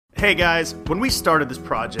Hey guys, when we started this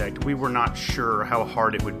project, we were not sure how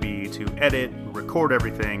hard it would be to edit, record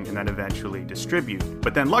everything, and then eventually distribute.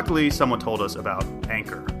 But then luckily, someone told us about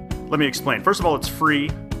Anchor. Let me explain. First of all, it's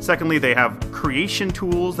free. Secondly, they have creation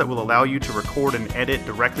tools that will allow you to record and edit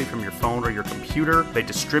directly from your phone or your computer. They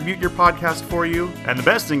distribute your podcast for you. And the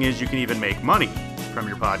best thing is you can even make money from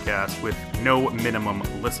your podcast with no minimum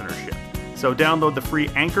listenership. So download the free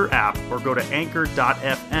Anchor app or go to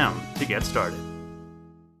anchor.fm to get started.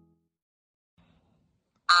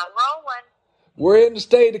 I'm rolling. We're in a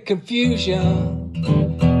state of confusion.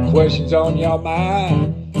 Questions on your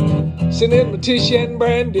mind. Send in Letitia and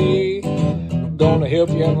Brandy. Gonna help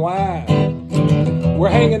you unwind. We're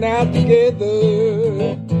hanging out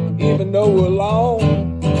together, even though we're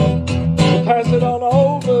alone. So pass it on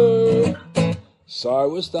over. Sorry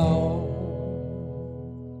we're stoned.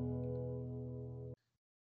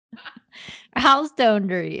 How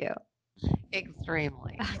stoned are you?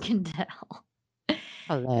 Extremely. I can tell.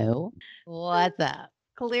 Hello. What's up?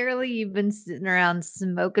 Clearly, you've been sitting around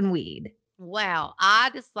smoking weed. Well, I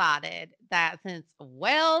decided that since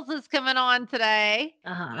Wells is coming on today,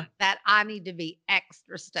 that I need to be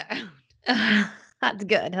extra stoned. That's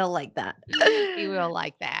good. He'll like that. He will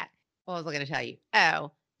like that. What was I going to tell you?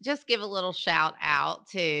 Oh, just give a little shout out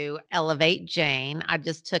to Elevate Jane. I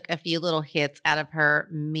just took a few little hits out of her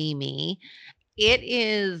Mimi. It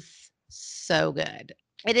is so good.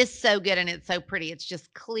 It is so good and it's so pretty. It's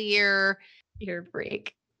just clear. You're a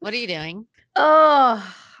freak. What are you doing?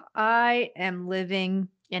 Oh, I am living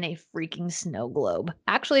in a freaking snow globe.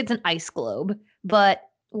 Actually, it's an ice globe, but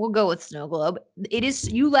we'll go with snow globe. It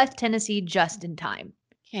is. You left Tennessee just in time.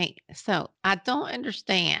 Okay, so I don't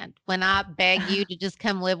understand when I beg you to just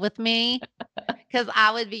come live with me because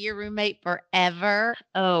I would be your roommate forever.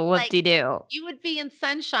 Oh, whoop-de-doo. You would be in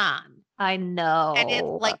sunshine. I know. And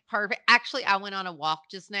it's like perfect. Actually, I went on a walk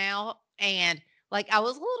just now and like I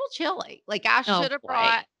was a little chilly. Like I should have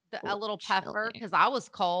brought a little puffer because I was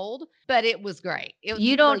cold, but it was great.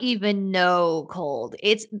 You don't even know cold.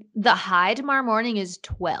 It's the high tomorrow morning is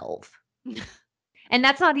 12. And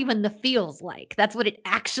that's not even the feels like. That's what it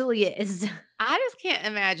actually is. I just can't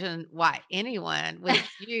imagine why anyone would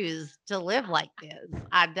choose to live like this.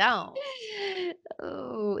 I don't.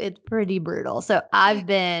 Oh, it's pretty brutal. So I've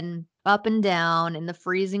been up and down in the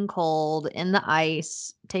freezing cold, in the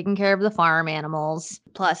ice, taking care of the farm animals.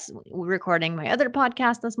 Plus, we're recording my other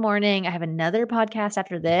podcast this morning. I have another podcast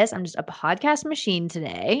after this. I'm just a podcast machine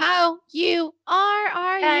today. Oh, you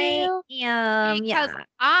are you? Yeah.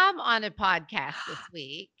 I'm on a podcast this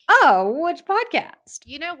week. Oh, which podcast?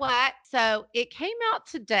 You know what? So it came out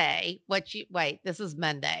today. This is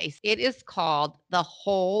Monday. It is called The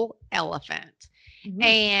Whole Elephant. Mm-hmm.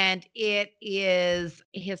 And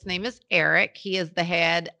his name is Eric. He is the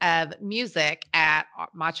head of music at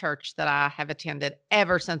my church that I have attended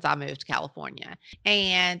ever since I moved to California.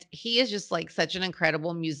 And he is just like such an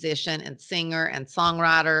incredible musician and singer and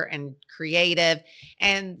songwriter and creative.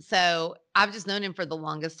 And so I've just known him for the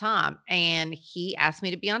longest time. And he asked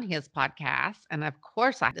me to be on his podcast. And of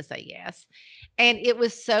course I had to say yes. And it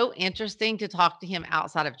was so interesting to talk to him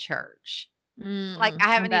outside of church. Like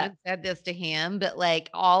I haven't even said this to him, but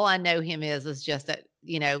like all I know him is just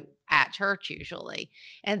at church usually.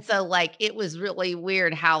 And so like it was really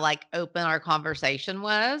weird how like open our conversation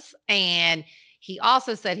was. And he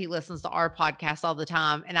also said he listens to our podcast all the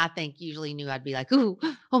time. And I think usually knew I'd be like, oh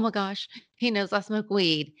my gosh, he knows I smoke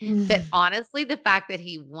weed. But honestly, the fact that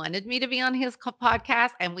he wanted me to be on his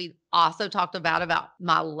podcast and we also talked about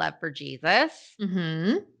my love for Jesus.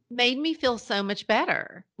 Mm-hmm. Made me feel so much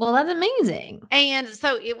better. Well, that's amazing. And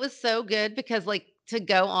so it was so good because like to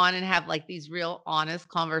go on and have like these real honest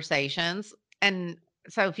conversations. And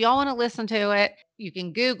so if y'all want to listen to it, you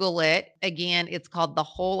can Google it. Again, it's called The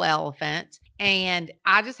Whole Elephant. And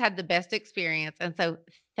I just had the best experience. And so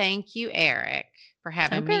thank you, Eric, for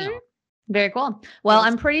having me on. Very cool. Well,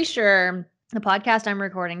 I'm pretty sure the podcast I'm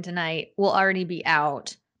recording tonight will already be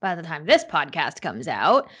out by the time this podcast comes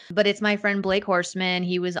out. But it's my friend Blake Horstman.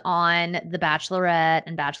 He was on The Bachelorette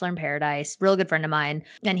and Bachelor in Paradise, real good friend of mine.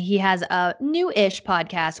 And he has a new-ish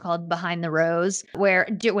podcast called Behind the Rose, where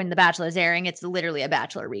when The Bachelor is airing, it's literally a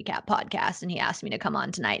Bachelor recap podcast. And he asked me to come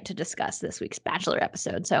on tonight to discuss this week's Bachelor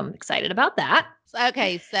episode. So I'm excited about that.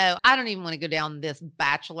 Okay, so I don't even want to go down this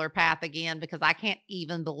Bachelor path again because I can't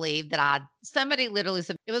even believe that somebody literally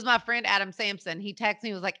said, it was my friend Adam Sampson. He texted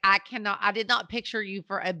me, was like, I did not picture you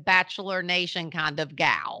for a Bachelor Nation kind of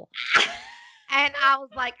gal. And I was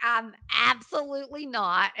like, I'm absolutely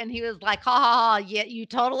not. And he was like, ha ha ha, yeah, you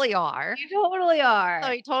totally are. You totally are.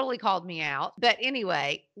 So he totally called me out. But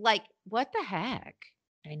anyway, like, what the heck?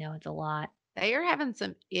 I know it's a lot. They are having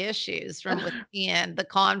some issues from within the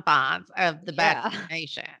confines of the Yeah. Bachelor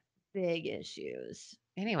Nation. Big issues.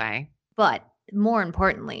 Anyway, But more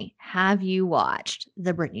importantly, have you watched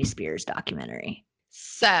the Britney Spears documentary?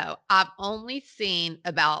 so I've only seen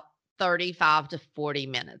about 35 to 40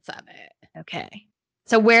 minutes of it. Okay.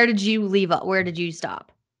 So where did you leave up? Where did you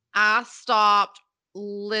stop? I stopped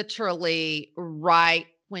literally right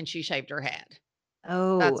when she shaved her head.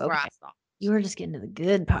 Oh, That's where I okay. stopped. You were just getting to the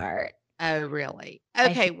good part. Oh, really? I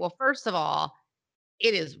Okay. see. Well, first of all,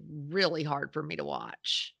 it is really hard for me to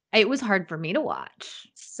watch. It was hard for me to watch.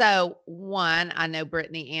 So, one, I know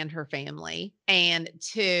Brittany and her family. And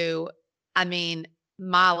two, I mean,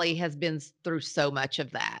 Molly has been through so much of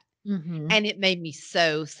that. Mhm. And it made me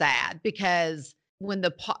so sad because when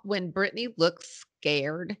Brittany looked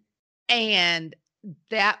scared and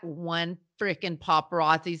that one freaking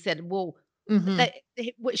paparazzi said, "Well, Mhm.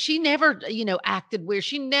 she never, acted weird.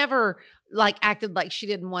 She never like acted like she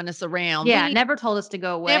didn't want us around. Yeah, never told us to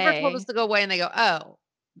go Never told us away. to go away." And they go, "Oh,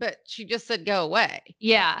 but she just said go away."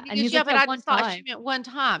 Yeah, And he and goes, he's "Yeah, like, but "That I one just thought she time." meant one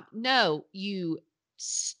time." No, you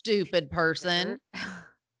stupid person. Sure.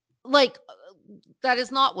 Like, that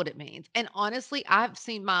is not what it means. And honestly, I've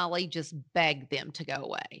seen Miley just beg them to go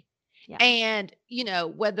away. Yeah. And,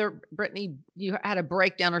 whether Brittany you had a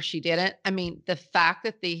breakdown or she didn't, I mean, the fact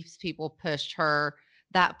that these people pushed her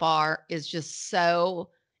that far is just so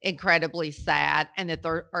incredibly sad, and that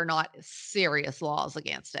there are not serious laws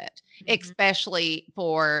against it, Mhm. especially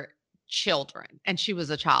for children. And she was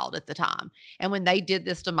a child at the time. And when they did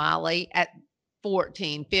this to Miley at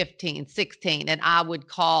 14, 15, 16, and I would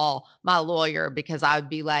call my lawyer because I would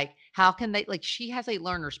be like, how can they, like, she has a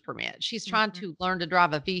learner's permit. She's trying Mhm. to learn to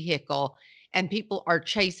drive a vehicle, and people are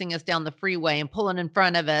chasing us down the freeway and pulling in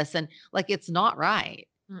front of us. And like, it's not right.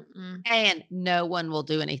 Mm-mm. And no one will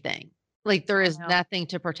do anything. Like, there I is know. nothing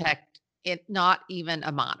to protect it, not even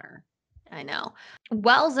a minor. I know.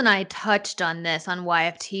 Wells and I touched on this on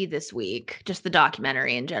YFT this week, just the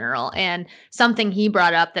documentary in general. And something he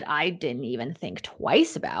brought up that I didn't even think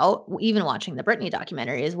twice about, even watching the Britney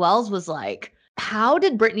documentary, is Wells was like, how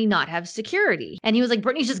did Britney not have security? And he was like,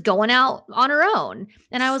 Britney's just going out on her own.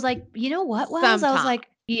 And I was like, you know what, Wells? I was Sometimes. like,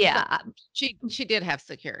 yeah, She did have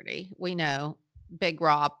security. We know Big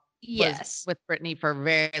Rob was yes. with Brittany for a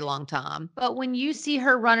very long time. But when you see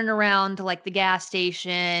her running around to like the gas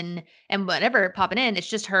station and whatever popping in, it's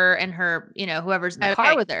just her and her, whoever's in the car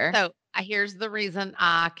Okay, with her. so here's the reason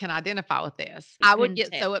I can identify with this. You I would couldn't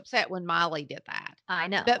get tell. so upset when Miley did that. I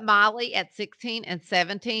know. But Miley at 16 and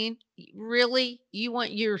 17, really, you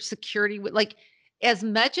want your security like, as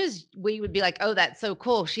much as we would be like, "Oh, that's so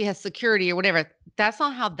cool. She has security," or whatever, that's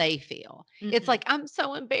not how they feel. It's Mm-mm. like, "I'm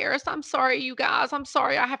so embarrassed. I'm sorry, you guys. I'm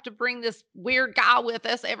sorry I have to bring this weird guy with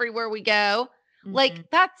us everywhere we go." Like, Mhm.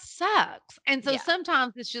 that sucks. And so Yeah.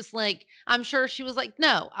 sometimes it's just like, I'm sure she was like,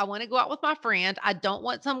 "No, I want to go out with my friend. I don't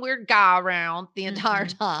want some weird guy around the entire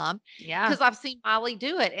Mhm. time." Yeah, Because I've seen Miley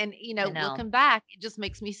do it. And, I know. looking back, it just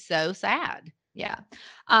makes me so sad. Yeah.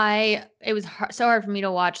 It was so hard for me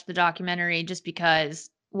to watch the documentary just because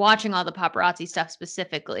watching all the paparazzi stuff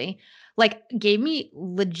specifically, like, gave me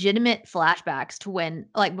legitimate flashbacks to when,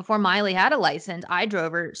 like, before Miley had a license, I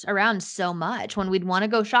drove her around so much when we'd want to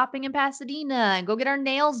go shopping in Pasadena and go get our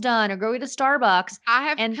nails done or go get a Starbucks. I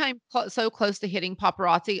have And come so close to hitting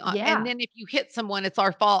paparazzi, and yeah, then if you hit someone, it's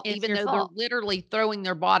our fault, it's even your though they're fault. literally throwing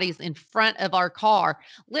their bodies in front of our car.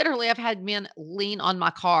 Literally, I've had men lean on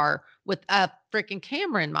my car with a freaking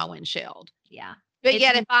camera in my windshield. Yeah. But It's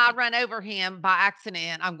yet, if I insane. run over him by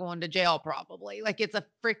accident, I'm going to jail probably. Like, it's a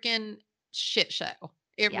freaking shit show.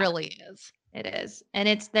 It Yeah. really is. It is. And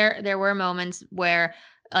it's there were moments where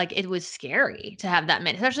like it was scary to have that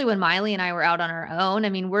many, especially when Miley and I were out on our own. I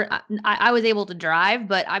mean, I was able to drive,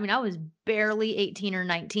 but I mean, I was barely 18 or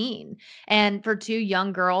 19. And for two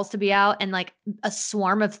young girls to be out and like a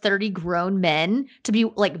swarm of 30 grown men to be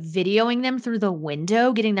like videoing them through the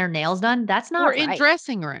window getting their nails done, that's Or not in right.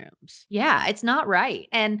 dressing rooms. Yeah, it's not right.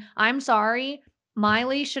 And I'm sorry,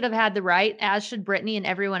 Miley should have had the right, as should Brittany and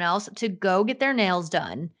everyone else, to go get their nails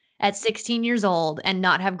done at 16 years old and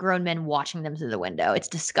not have grown men watching them through the window. It's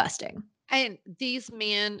disgusting. And these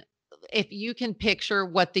men, if you can picture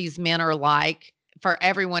what these men are like, for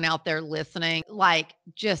everyone out there listening, like,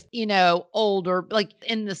 just, older, like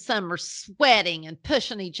in the summer, sweating and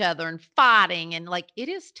pushing each other and fighting. And like, it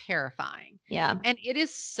is terrifying. Yeah. And it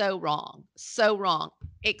is so wrong,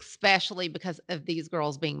 especially because of these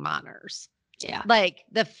girls being minors. Yeah. Like,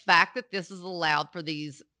 the fact that this is allowed for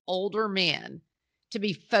these older men to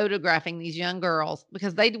be photographing these young girls,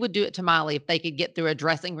 because they would do it to Miley if they could get through a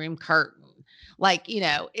dressing room curtain. Like,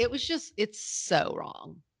 it's so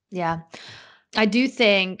wrong. Yeah. I do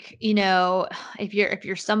think, if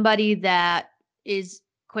you're somebody that is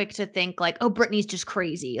quick to think like, oh, Britney's just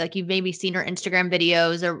crazy. Like you've maybe seen her Instagram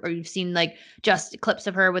videos or you've seen like just clips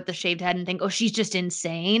of her with the shaved head and think, oh, she's just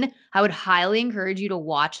insane. I would highly encourage you to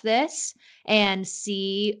watch this and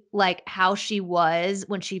see like how she was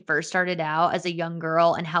when she first started out as a young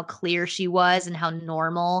girl and how clear she was and how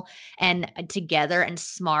normal and together and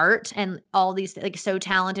smart and all these like so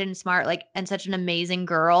talented and smart, like, and such an amazing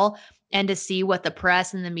girl, and to see what the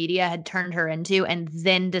press and the media had turned her into, and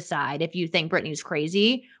then decide if you think Britney's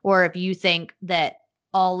crazy or if you think that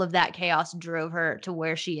all of that chaos drove her to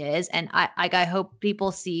where she is. And I hope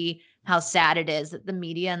people see how sad it is that the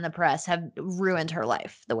media and the press have ruined her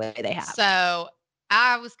life the way they have. So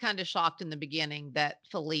I was kind of shocked in the beginning that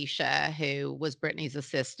Felicia, who was Britney's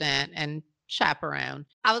assistant and chaperone,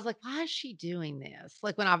 I was like, why is she doing this?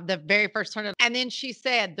 Like when I the very first turn, and then she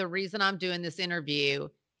said, the reason I'm doing this interview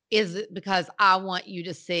is because I want you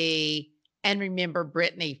to see and remember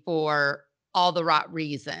Britney for all the right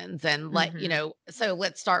reasons. And so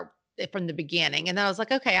let's start from the beginning. And then I was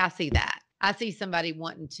like, okay, I see that. I see somebody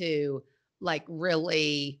wanting to like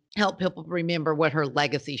really help people remember what her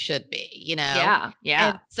legacy should be, Yeah. Yeah.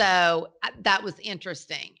 And so that was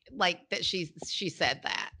interesting, like that she said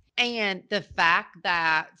that. And the fact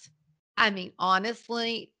that, I mean,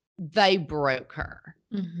 honestly, they broke her.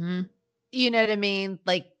 Mm-hmm. You know what I mean?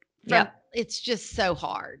 Like, Yep. It's just so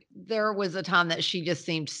hard. There was a time that she just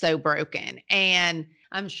seemed so broken. And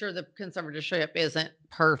I'm sure the conservatorship isn't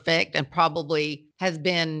perfect and probably has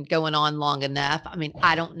been going on long enough. I mean,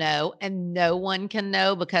 I don't know. And no one can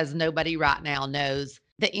know because nobody right now knows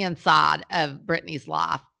the inside of Britney's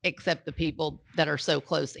life except the people that are so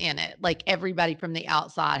close in it. Like everybody from the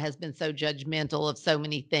outside has been so judgmental of so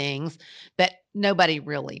many things that nobody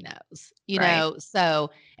really knows, Right. So,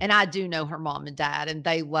 and I do know her mom and dad, and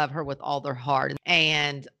they love her with all their heart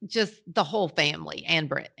and just the whole family and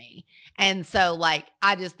Britney. And so, like,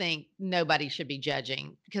 I just think nobody should be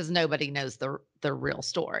judging because nobody knows the real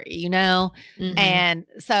story, Mhm. And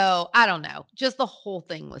so, I don't know. Just the whole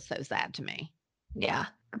thing was so sad to me. Yeah.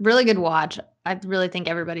 Really good watch. I really think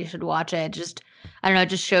everybody should watch it. Just, I don't know, it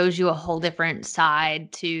just shows you a whole different side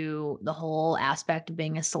to the whole aspect of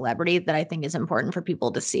being a celebrity that I think is important for people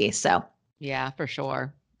to see. So Yeah, for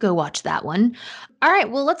sure. go watch that one. All right.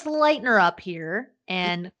 Well, let's lighten her up here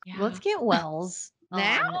and let's get Wells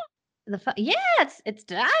Now? on yeah, it's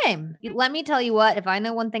time. Let me tell you what, if I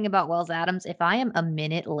know one thing about Wells Adams, if I am a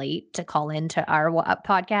minute late to call into our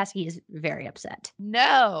podcast, he is very upset.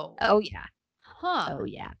 No. Oh, yeah. Huh. Oh,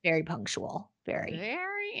 yeah. Very punctual. Very.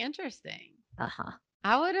 Very interesting. Uh-huh.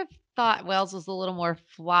 I would have thought Wells was a little more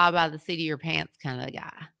fly by the seat of your pants kind of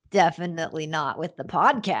guy. Definitely not with the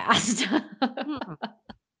podcast. Hmm.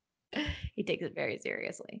 He takes it very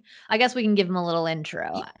seriously. I guess we can give him a little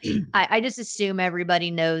intro. I just assume everybody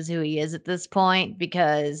knows who he is at this point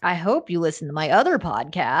because I hope you listen to my other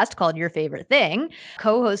podcast called Your Favorite Thing,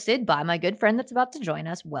 co-hosted by my good friend that's about to join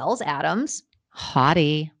us, Wells Adams.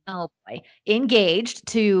 Hottie. Oh boy. Engaged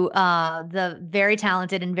to the very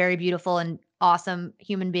talented and very beautiful and awesome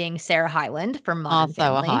human being, Sarah Hyland from Modern Also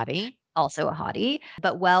Family. a hottie. Also a hottie.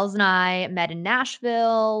 But Wells and I met in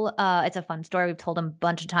Nashville. It's a fun story. We've told him a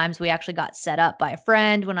bunch of times. We actually got set up by a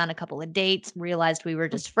friend, went on a couple of dates, realized we were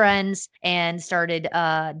just friends, and started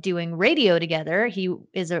doing radio together. He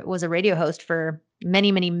was a radio host for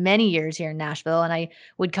many, many, many years here in Nashville. And I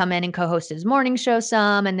would come in and co-host his morning show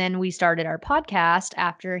some. And then we started our podcast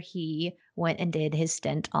after he went and did his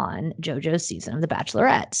stint on JoJo's season of The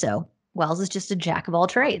Bachelorette. So Wells is just a jack of all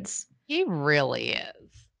trades. He really is.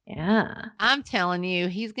 Yeah. I'm telling you,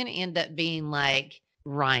 he's going to end up being like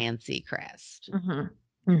Ryan Seacrest.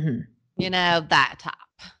 Mm-hmm. Mm-hmm. That top.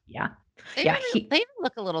 Yeah. They even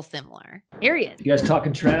look a little similar. Here he is. You guys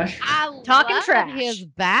talking trash? Talking love trash. his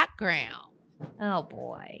background. Oh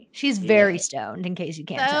boy. She's very stoned, in case you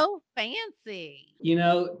can't tell. So fancy.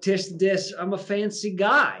 Tish Dish, I'm a fancy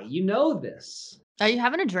guy. You know this. Are you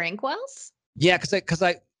having a drink, Wells? Yeah, because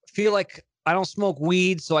I feel like I don't smoke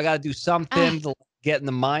weed, so I got to do something to get in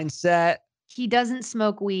the mindset. He doesn't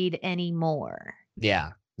smoke weed anymore.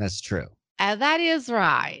 Yeah, that's true. That is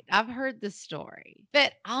right. I've heard this story.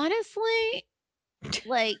 But honestly,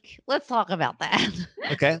 let's talk about that.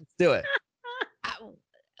 Okay, let's do it.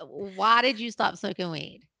 Why did you stop smoking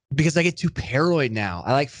weed? Because I get too paranoid now.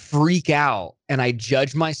 I freak out and I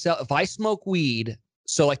judge myself. If I smoke weed,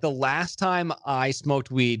 so the last time I smoked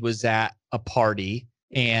weed was at a party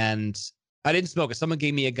and I didn't smoke it. Someone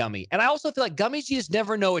gave me a gummy. And I also feel like gummies, you just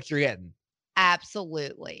never know what you're getting.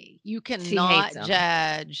 Absolutely. You cannot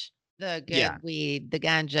judge the good Yeah. weed, the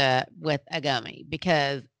ganja with a gummy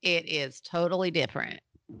because it is totally different.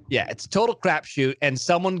 Yeah, it's a total crapshoot. And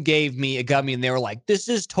someone gave me a gummy and they were like, this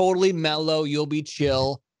is totally mellow. You'll be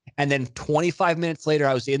chill. And then 25 minutes later,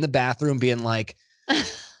 I was in the bathroom being like,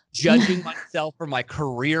 judging myself for my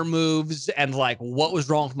career moves and like what was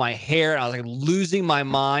wrong with my hair. And I was like losing my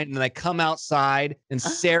mind. And then I come outside and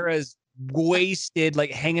Sarah's wasted,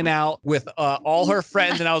 like hanging out with all her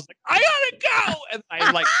friends. And I was like, I gotta go. And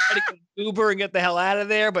I like tried to get an Uber and get the hell out of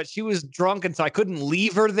there. But she was drunk. And so I couldn't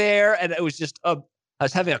leave her there. And it was just, I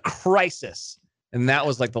was having a crisis. And that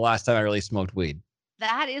was like the last time I really smoked weed.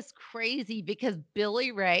 That is crazy because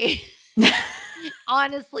Billy Ray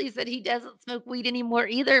honestly said he doesn't smoke weed anymore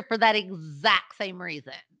either for that exact same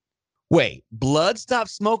reason. Wait, Blood stopped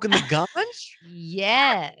smoking the ganj?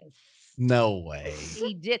 Yes. No way.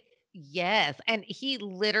 He did. Yes. And he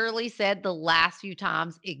literally said the last few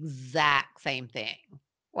times exact same thing.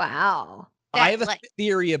 Wow. I have a Like,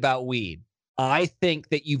 theory about weed. I think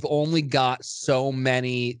that you've only got so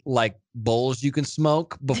many like bowls you can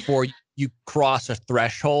smoke before you cross a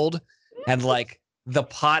threshold. And like the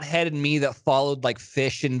pothead in me that followed like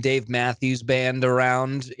Fish and Dave Matthews Band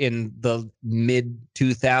around in the mid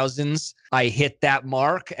 2000s, I hit that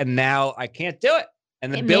mark and now I can't do it.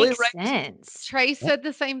 And then It Billy makes Ray, sense. Trace said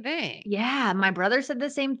the same thing. Yeah, my brother said the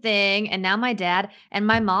same thing, and now my dad and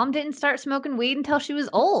my mom didn't start smoking weed until she was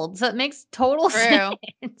old, so it makes total True. sense.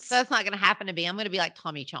 So that's not going to happen to me. I'm going to be like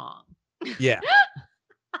Tommy Chong. yeah.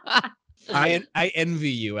 I envy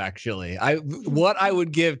you actually. What I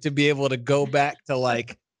would give to be able to go back to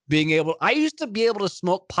like being able. I used to be able to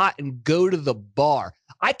smoke pot and go to the bar.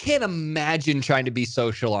 I can't imagine trying to be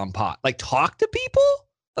social on pot. Like talk to people.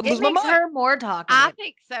 That It blows my makes mind. her more talkative. I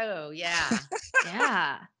think so. Yeah.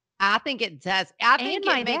 Yeah. I think it does. I think And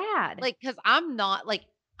my it makes, dad. like, because I'm not like,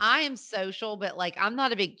 I am social, but like, I'm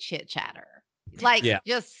not a big chit chatter. Like, Yeah.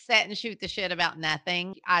 just sit and shoot the shit about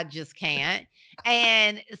nothing. I just can't.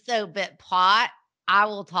 And so, but pot, I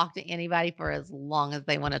will talk to anybody for as long as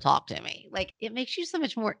they want to talk to me. Like, it makes you so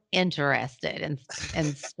much more interested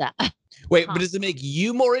and stuff. Wait, but does it make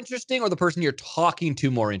you more interesting or the person you're talking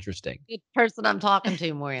to more interesting? The person I'm talking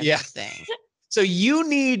to more Yeah. interesting. So you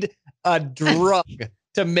need a drug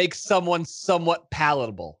to make someone somewhat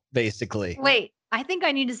palatable, basically. Wait, I think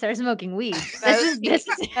I need to start smoking weed. Most This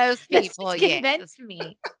people, yes. convinced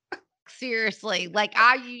me. Seriously, like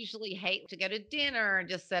I usually hate to go to dinner and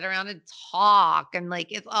just sit around and talk and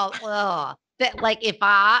like it's all that like if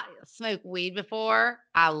I smoke weed before,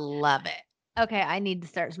 I love it. Okay, I need to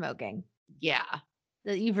start smoking. Yeah.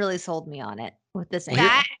 You've really sold me on it with this Well,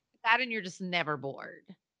 answer. That and you're just never bored.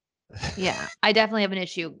 Yeah, I definitely have an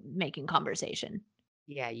issue making conversation.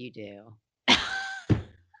 Yeah, you do.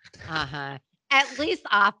 Uh-huh. At least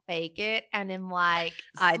I fake it and am like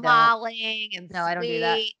I don't. smiling and No, I don't do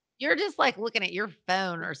that. sweet. You're just like looking at your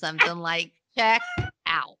phone or something like check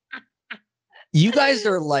out. You guys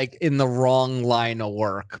are like in the wrong line of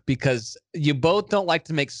work because you both don't like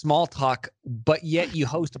to make small talk, but yet you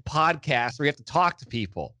host a podcast where you have to talk to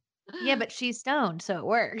people. Yeah, but she's stoned, so it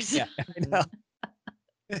works. Yeah, I know.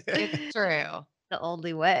 It's true. The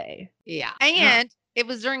only way. Yeah. And it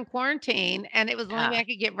was during quarantine and it was the only way I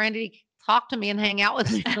could get Brandy to talk to me and hang out with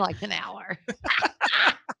me for like an hour.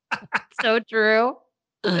 So true.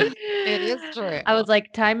 It is true. I was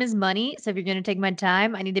like, time is money. So if you're going to take my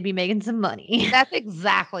time, I need to be making some money. That's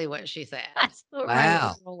exactly what she said. That's the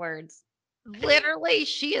Wow. right words. Literally,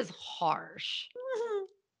 she is harsh.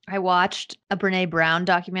 I watched a Brene Brown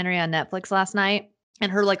documentary on Netflix last night.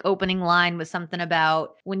 And her like opening line was something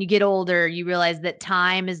about when you get older, you realize that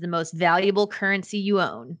time is the most valuable currency you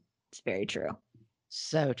own. It's very true.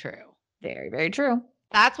 So true. Very, very true.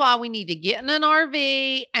 That's why we need to get in an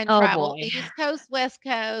RV and Oh, travel boy. East Coast, West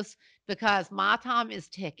Coast, because my time is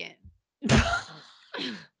ticking.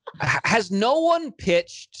 Has no one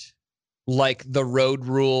pitched like the Road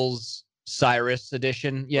Rules Cyrus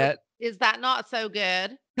edition yet? Is that not so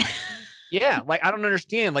good? Yeah, like I don't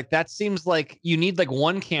understand. Like that seems like you need like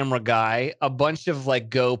one camera guy, a bunch of like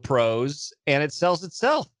GoPros, and it sells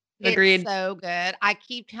itself. Agreed. It's so good. I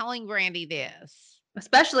keep telling Brandy this.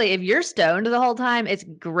 Especially if you're stoned the whole time, it's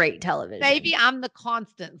great television. Maybe I'm the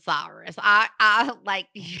constant Cyrus. I like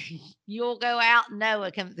you'll go out,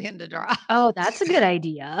 Noah comes in to drive. Oh, that's a good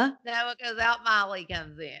idea. Noah goes out, Miley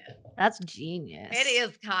comes in. That's genius. It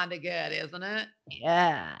is kind of good, isn't it?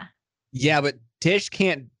 Yeah. Yeah, but Tish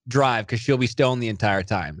can't drive because she'll be stoned the entire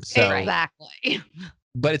time. So, Exactly.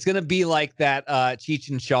 but it's gonna be like that Cheech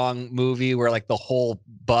and Chong movie where like the whole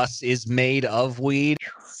bus is made of weed.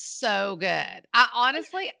 So good. I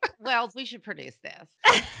honestly, Wells, we should produce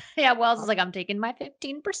this. Yeah, Wells is like, I'm taking my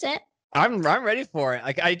 15%. I'm ready for it.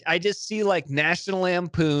 Like I just see like National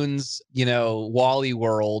Lampoon's, Wally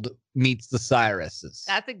World meets the Cyruses.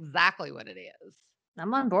 That's exactly what it is.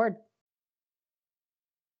 I'm on board.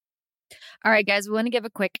 All right, guys, we want to give a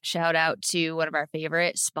quick shout out to one of our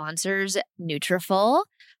favorite sponsors, Nutrafol.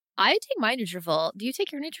 I take my Nutrafol. Do you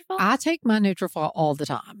take your Nutrafol? I take my Nutrafol all the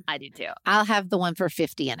time. I do too. I'll have the one for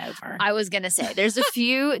 50 and over. I was going to say, there's a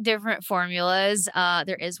few different formulas.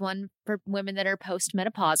 There is one for women that are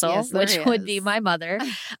postmenopausal, Yes, there which would be is. my mother.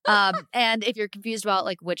 And if you're confused about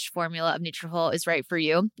like which formula of Nutrafol is right for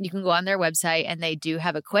you, you can go on their website and they do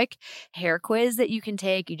have a quick hair quiz that you can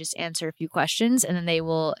take. You just answer a few questions and then they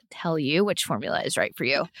will tell you which formula is right for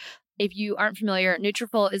you. If you aren't familiar,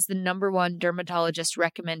 Nutrafol is the #1 dermatologist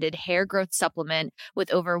recommended hair growth supplement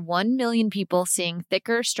with over 1 million people seeing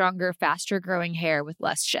thicker, stronger, faster growing hair with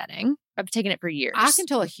less shedding. I've taken it for years. I can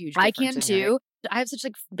tell a huge I difference can in hair. too. I have such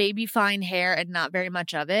like baby fine hair and not very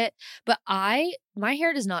much of it, but my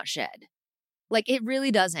hair does not shed. Like it really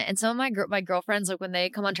doesn't. And some of my girlfriends, like when they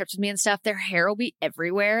come on trips with me and stuff, their hair will be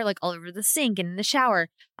everywhere, like all over the sink and in the shower.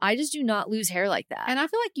 I just do not lose hair like that. And I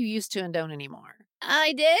feel like you used to and don't anymore.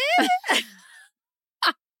 I did.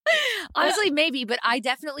 Honestly, maybe, but I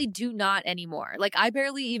definitely do not anymore. Like I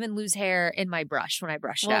barely even lose hair in my brush when I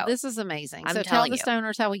brush it Well, out. this is amazing. I'm So tell telling the you.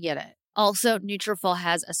 stoners how we get it. Also, Nutrafol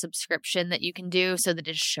has a subscription that you can do so that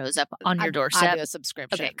it shows up on your doorstep. I do a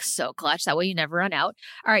subscription. Okay, so clutch. That way you never run out.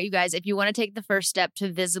 All right, you guys, if you want to take the first step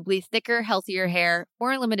to visibly thicker, healthier hair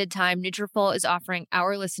for a limited time, Nutrafol is offering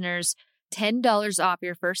our listeners $10 off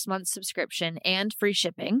your first month subscription and free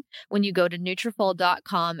shipping when you go to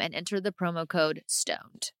Nutrafol.com and enter the promo code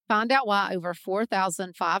STONED. Find out why over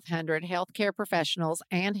 4,500 healthcare professionals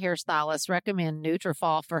and hairstylists recommend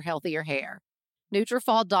Nutrafol for healthier hair.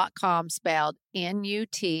 Nutrafol.com spelled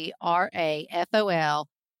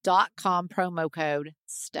Nutrafol.com promo code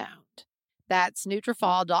STONED. That's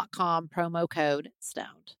Nutrafol.com promo code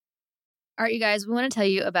STONED. All right, you guys, we want to tell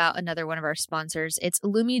you about another one of our sponsors. It's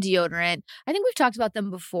Lumi Deodorant. I think we've talked about them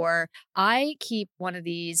before. I keep one of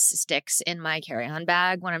these sticks in my carry-on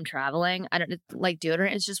bag when I'm traveling. I don't like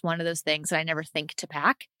deodorant. It's just one of those things that I never think to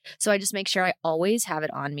pack. So I just make sure I always have it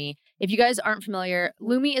on me. If you guys aren't familiar,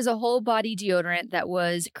 Lumi is a whole body deodorant that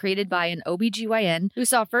was created by an OBGYN who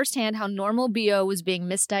saw firsthand how normal BO was being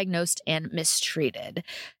misdiagnosed and mistreated.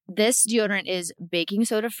 This deodorant is baking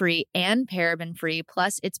soda free and paraben free,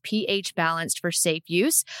 plus it's pH balanced for safe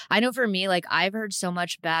use. I know for me, like I've heard so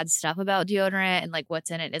much bad stuff about deodorant and like what's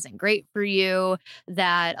in it isn't great for you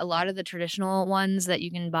that a lot of the traditional ones that you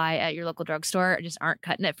can buy at your local drugstore just aren't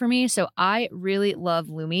cutting it for me. So I really love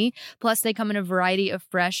Lumi. Plus they come in a variety of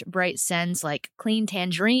fresh, bright scents like clean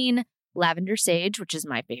tangerine, lavender sage, which is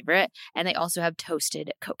my favorite, and they also have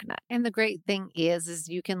toasted coconut. And the great thing is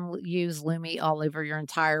you can use Lumi all over your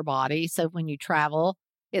entire body. So when you travel,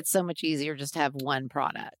 it's so much easier just to have one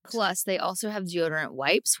product. Plus, they also have deodorant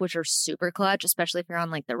wipes, which are super clutch, especially if you're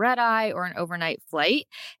on like the red eye or an overnight flight.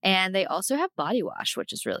 And they also have body wash,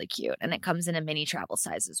 which is really cute. And it comes in a mini travel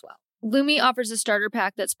size as well. Lumi offers a starter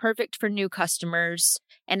pack that's perfect for new customers.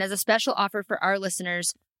 And as a special offer for our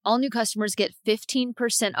listeners, all new customers get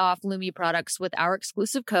 15% off Lumi products with our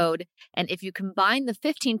exclusive code. And if you combine the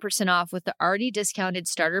 15% off with the already discounted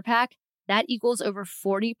starter pack, that equals over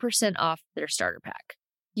 40% off their starter pack.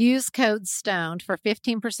 Use code STONED for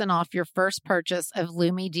 15% off your first purchase of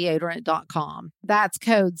LumiDeodorant.com. That's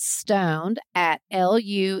code STONED at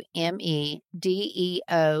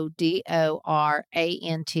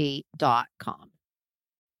LumiDeodorant.com.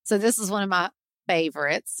 So this is one of my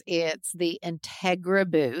favorites. It's the Integra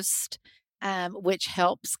Boost, which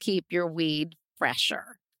helps keep your weed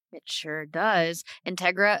fresher. It sure does.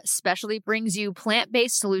 Integra specially brings you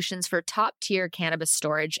plant-based solutions for top-tier cannabis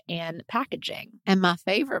storage and packaging. And my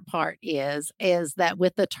favorite part is that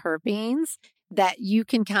with the terpenes, that you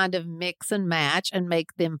can kind of mix and match and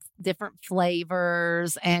make them different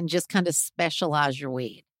flavors and just kind of specialize your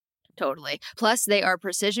weed. Totally. Plus, they are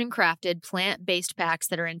precision crafted plant-based packs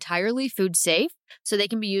that are entirely food safe, so they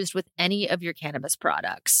can be used with any of your cannabis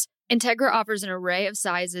products. Integra offers an array of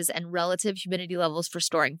sizes and relative humidity levels for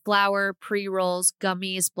storing flour, pre-rolls,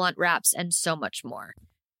 gummies, blunt wraps, and so much more.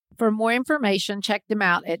 For more information, check them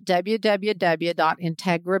out at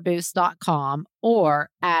www.integraboost.com or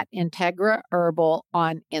at Integra Herbal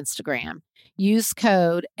on Instagram. Use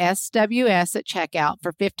code SWS at checkout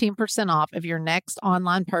for 15% off of your next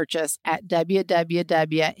online purchase at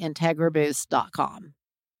www.integraboost.com.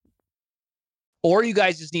 Or you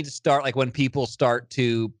guys just need to start, like when people start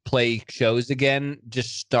to play shows again,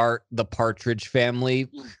 just start the Partridge Family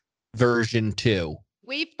version 2.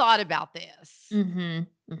 We've thought about this. Mm-hmm.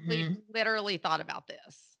 Mm-hmm. We've literally thought about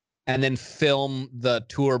this. and then film the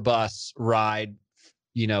tour bus ride,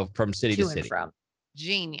 from city to To and city. from.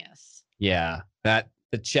 Genius. Yeah,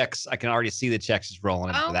 the checks, I can already see the checks just rolling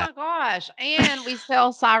in Oh for my that. gosh. And we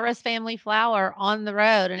sell Cyrus Family Flour on the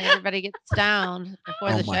road and everybody gets stoned before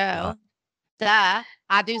Oh the my show. God. Duh.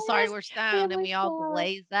 I do Sorry Cyrus We're Stoned and Family we all Flour.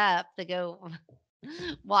 blaze up to go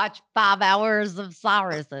watch 5 hours of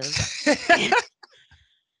Cyrus's.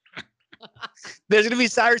 There's going to be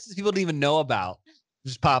Cyrus's people don't even know about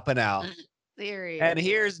just popping out. Serious. And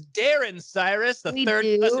here's Darren Cyrus, the We third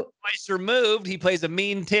do. cousin twice removed. He plays a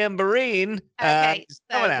mean tambourine. Okay, he's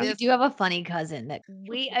so coming out. We do have a funny cousin that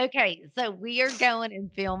so we are going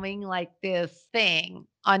and filming like this thing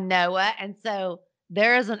on Noah. And so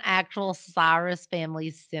there is an actual Cyrus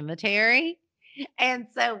family cemetery. And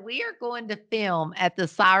so we are going to film at the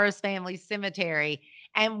Cyrus family cemetery.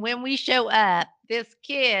 And when we show up, this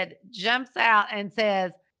kid jumps out and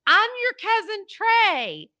says, "I'm your cousin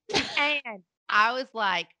Trey." And I was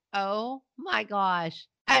like, oh my gosh.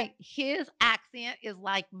 His accent is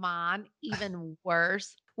like mine, even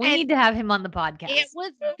worse. we And need to have him on the podcast. it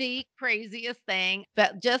was the craziest thing.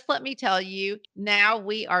 But just let me tell you, now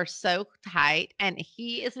we are so tight. And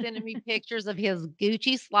he is sending me pictures of his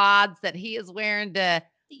Gucci slides that he is wearing to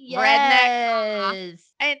Yes.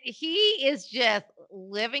 and he is just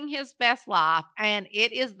living his best life. And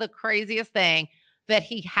it is the craziest thing that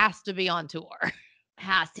he has to be on tour.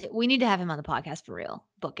 Has to. We need to have him on the podcast for real.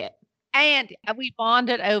 Book it. And we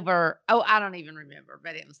bonded over, I don't even remember,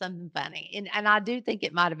 but it was something funny. And I do think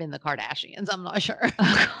it might have been the Kardashians. I'm not sure.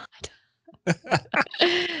 Oh, God.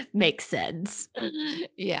 Makes sense.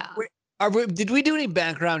 Yeah. Did we do any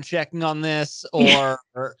background checking on this? Or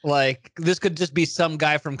like, this could just be some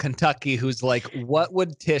guy from Kentucky who's like, what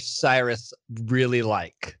would Tish Cyrus really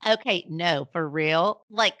like? Okay. No, for real.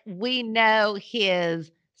 Like, we know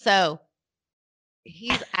so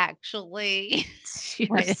he's actually You're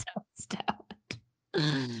Wait. so stout.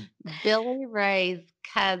 Billy Ray's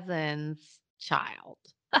cousin's child.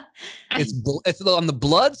 It's on the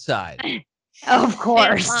blood side. Of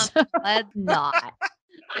course. Let's not.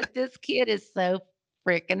 But this kid is so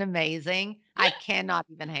freaking amazing. I cannot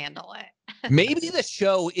even handle it. Maybe the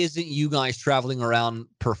show isn't you guys traveling around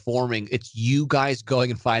performing. It's you guys going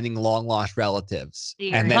and finding long lost relatives.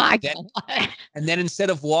 Dear And My then, God. and then instead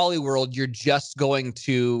of Wally World, you're just going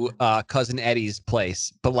to Cousin Eddie's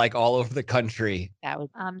place, but like all over the country. That was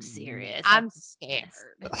I'm serious. I'm scared.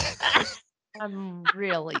 I'm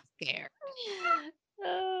really scared.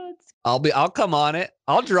 Oh, it's- I'll come on it.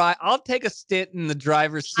 I'll take a stint in the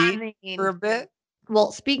driver's seat I mean, for a bit.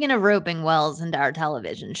 Well, speaking of roping Wells into our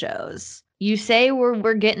television shows, you say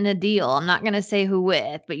we're getting a deal. I'm not gonna say who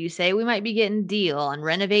with, but you say we might be getting a deal on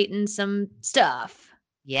renovating some stuff.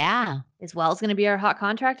 yeah. Is Wells gonna be our hot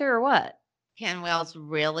contractor or what? Can Wells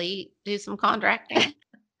really do some contracting?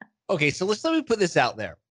 Okay, so let me put this out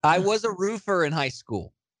there. I was a roofer in high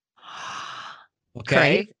school.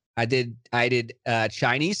 Okay. Crazy. I did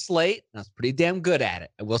Chinese slate. I was pretty damn good at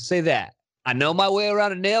it. I will say that. I know my way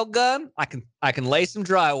around a nail gun. I can lay some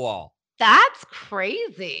drywall. That's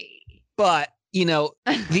crazy. But,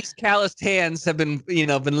 these calloused hands have been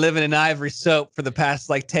living in ivory soap for the past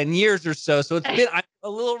like 10 years or so. So I'm a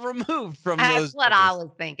little removed from That's those. what I was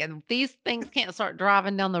thinking. These things can't start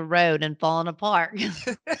driving down the road and falling apart.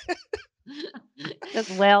 Because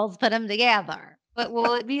Wells put them together. But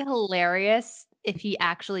will it be hilarious if he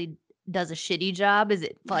actually does a shitty job? Is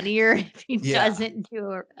it funnier if he Yeah. doesn't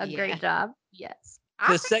do a Yeah. great job? Yes.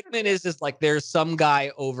 I The think segment is like there's some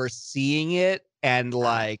guy overseeing it and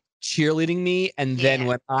like cheerleading me. And then Yeah.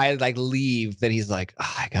 when I like leave, then he's like,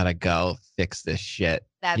 oh, I gotta go fix this shit.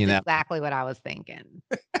 that's you know? exactly what I was thinking.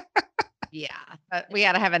 Yeah. But we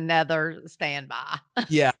got to have another standby.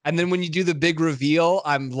 Yeah. And then when you do the big reveal,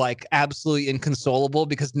 I'm like absolutely inconsolable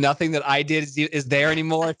because nothing that I did is there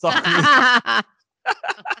anymore. It's all me.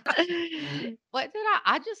 What did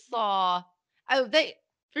I just saw? Oh,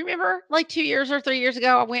 remember like 2 years or 3 years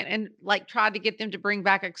ago, I went and like tried to get them to bring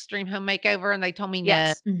back Extreme Home Makeover and they told me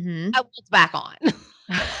Yes. no. Mhm. Oh, it's back on.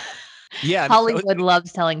 Yeah. and so- Hollywood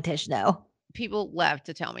loves telling Tish no. People love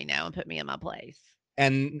to tell me no and put me in my place.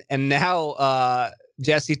 and now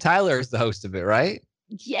Jesse Tyler is the host of it, right?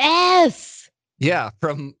 Yes. Yeah,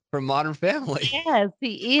 from Modern Family. Yes,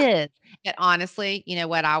 he is. But honestly, you know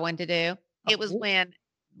what I wanted to do? It was Oh. when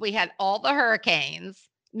we had all the hurricanes.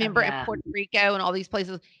 Remember yeah. in Puerto Rico and all these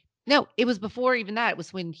places? No, it was before even that. It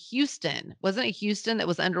was when Houston, wasn't it Houston that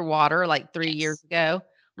was underwater like 3 years ago?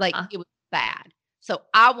 Like Uh-huh. it was bad. So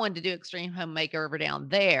I wanted to do Extreme Home Makeover down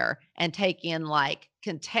there and take in like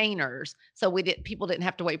containers. So people didn't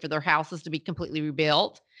have to wait for their houses to be completely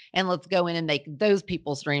rebuilt. And let's go in and make those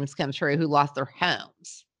people's dreams come true who lost their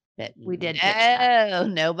homes. But We did pitch that. no,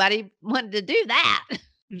 nobody wanted to do that.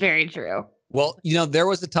 Very true. Well, there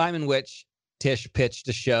was a time in which Tish pitched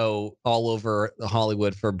a show all over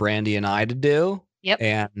Hollywood for Brandy and I to do. Yep.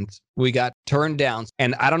 And we got turned down.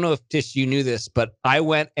 And I don't know if Tish, you knew this, but I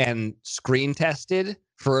went and screen tested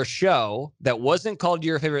for a show that wasn't called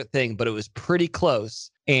Your Favorite Thing, but it was pretty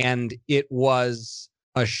close. And it was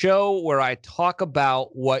a show where I talk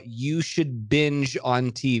about what you should binge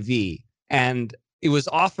on TV. And it was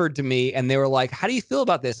offered to me and they were like, how do you feel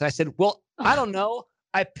about this? And I said, well, I don't know.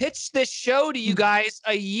 I pitched this show to you guys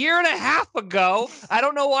a year and a half ago. I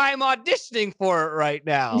don't know why I'm auditioning for it right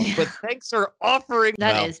now, but thanks for offering.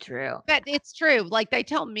 That is true. But it's true. Like they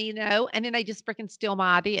tell me no, and then they just freaking steal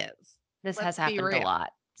my ideas. This Let's has be happened a real. lot.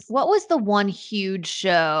 What was the one huge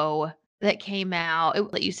show that came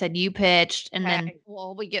out that you said you pitched and then Okay,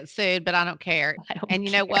 well, we get sued, but I don't care. I don't And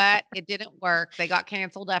you know care. what? It didn't work. They got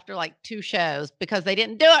canceled after like 2 shows because they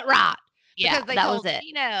didn't do it right. Yeah, Because they that told was it.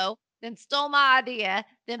 me no, then stole my idea,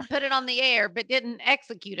 then put it on the air, but didn't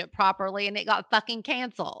execute it properly, and it got fucking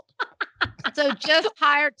canceled. So just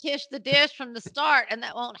hire Tish the Dish from the start, and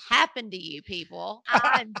that won't happen to you people.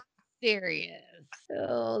 I'm serious.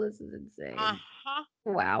 Oh, this is insane. Uh-huh.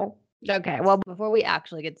 Wow. Okay. Well, before we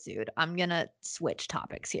actually get sued, I'm going to switch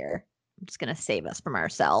topics here. I'm just going to save us from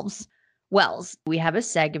ourselves. Wells, we have a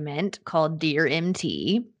segment called Dear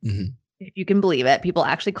MT. Mhm. If you can believe it, people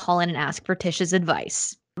actually call in and ask for Tish's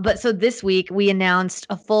advice. But so this week, we announced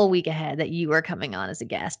a full week ahead that you were coming on as a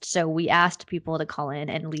guest. So we asked people to call in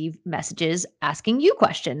and leave messages asking you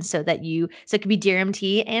questions so it could be Dear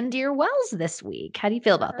MT and Dear Wells this week. How do you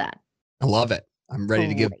feel about that? I love it. I'm ready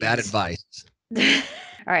to give bad Great. advice.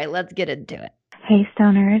 All right, let's get into it. Hey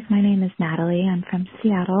Stoners, my name is Natalie. I'm from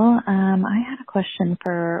Seattle. I had a question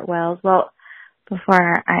for Wells. Well,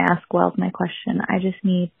 before I ask Wells my question, I just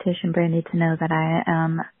need Tish and Brandy to know that I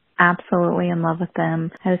am absolutely in love with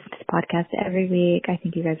them. I listen to this podcast every week. I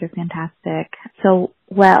think you guys are fantastic. So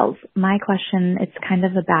Wells, my question, it's kind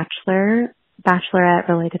of a bachelorette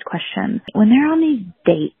related question. When they're on these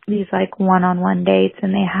dates, these like one-on-one dates,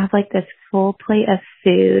 and they have like this full plate of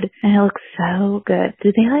food and it looks so good,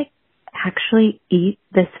 do they like actually eat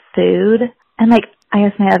this food? And like, I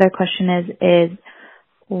guess my other question is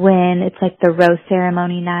when it's like the rose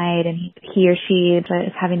ceremony night and he or she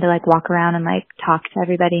is having to like walk around and like talk to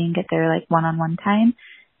everybody and get their like one-on-one time,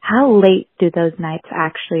 how late do those nights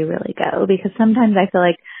actually really go? Because sometimes I feel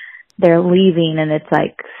like they're leaving and it's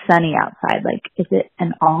like sunny outside. Like, is it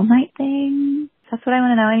an all night thing? That's what I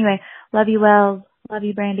want to know. Anyway, love you, Wells. Love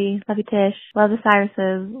you, Brandy. Love you, Tish. Love the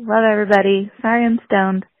Cyruses. Love everybody. Sorry I'm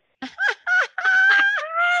stoned.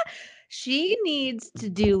 She needs to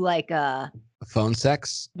do like a Phone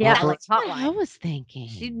sex? yeah, offer? like That's what I hotline. was thinking.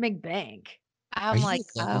 She'd make bank. I'm you like,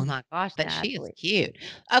 oh alone? my gosh, but she is Natalie. cute.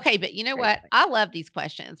 Okay, but you know Great what? point. I love these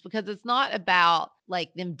questions because it's not about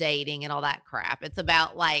like them dating and all that crap. It's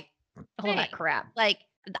about like, All that hey, crap. like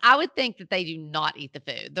I would think that they do not eat the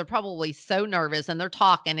food. They're probably so nervous and they're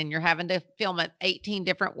talking and you're having to film it 18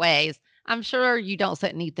 different ways. I'm sure you don't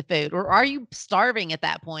sit and eat the food. Or are you starving at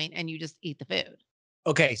that point and you just eat the food?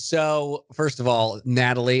 Okay, so first of all,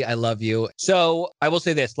 Natalie, I love you. So I will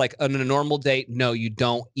say this, like on a normal date, no, you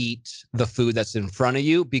don't eat the food that's in front of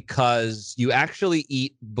you because you actually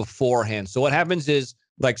eat beforehand. So what happens is,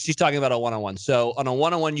 like she's talking about a one-on-one. So on a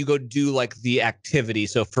one-on-one, you go do like the activity.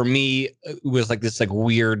 So for me, it was like this like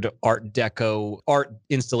weird art deco art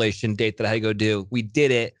installation date that I had to go do. We did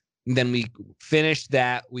it. And then we finished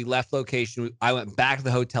that. We left location. I went back to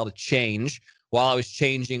the hotel to change. While I was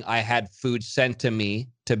changing, I had food sent to me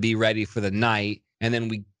to be ready for the night. And then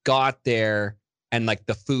we got there and like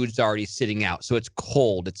the food's already sitting out. So it's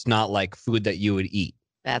cold. It's not like food that you would eat.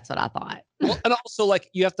 That's what I thought. Well, and also like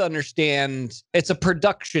you have to understand it's a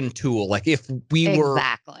production tool. Like if we were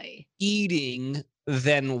Exactly. eating,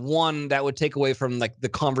 then one that would take away from like the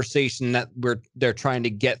conversation that they're trying to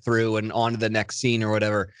get through and on to the next scene or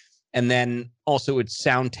whatever. And then also it would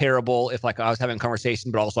sound terrible if like I was having a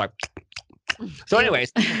conversation, but also like, so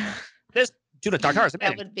anyways, this tuna tartare is That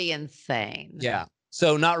amazing. would be insane. Yeah.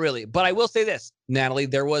 So not really. But I will say this, Natalie,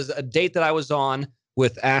 there was a date that I was on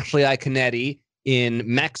with Ashley Iconetti in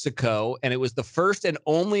Mexico. And it was the first and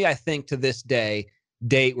only, I think, to this day,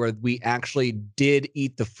 date where we actually did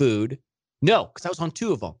eat the food. No, because I was on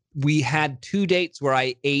 2 of them. We had 2 dates where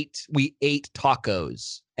we ate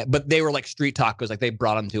tacos, but they were like street tacos. Like they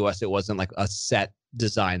brought them to us. It wasn't like a set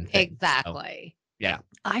design thing. So, Exactly. Yeah.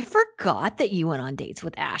 I forgot that you went on dates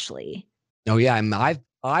with Ashley. Oh yeah,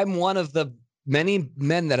 I'm one of the many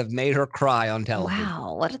men that have made her cry on television.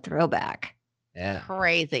 Wow, what a throwback. Yeah.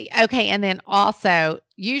 Crazy. Okay, and then also,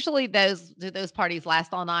 usually those parties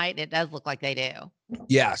last all night? It does look like they do.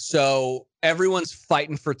 Yeah. So everyone's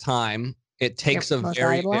fighting for time. It takes Your a most very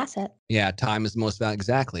valuable asset. Yeah, time is the most valuable.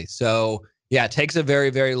 Exactly. So yeah, it takes a very,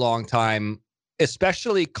 very long time,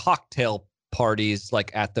 especially cocktail parties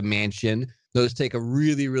like at the mansion. Those take a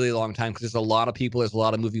really, really long time because there's a lot of people. There's a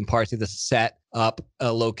lot of moving parts. You have to set up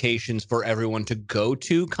locations for everyone to go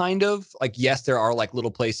to, kind of. Like, yes, there are like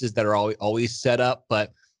little places that are always set up.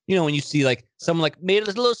 But, you know, when you see like someone like made a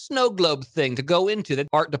little snow globe thing to go into, the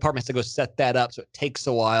art department has to go set that up. So it takes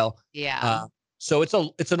a while. Yeah. So it's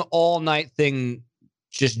an all night thing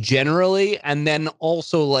just generally. And then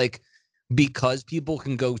also like because people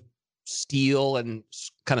can go steal and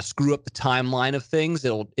kind of screw up the timeline of things,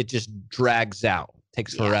 it just drags out,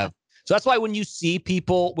 takes forever. So that's why when you see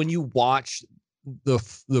people, when you watch the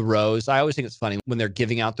rose, I always think it's funny when they're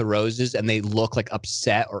giving out the roses and they look like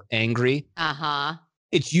upset or angry. Uh-huh.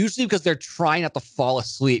 It's usually because they're trying not to fall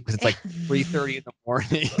asleep because it's like 3:30 in the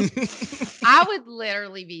morning. I would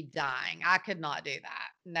literally be dying. I could not do that.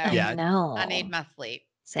 No. Yeah. No. I need my sleep.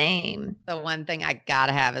 Same. The one thing I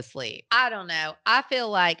gotta have is sleep. I don't know. I feel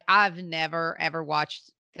like I've never ever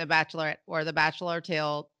watched The Bachelorette or The Bachelor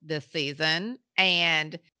till this season,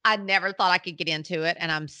 and I never thought I could get into it,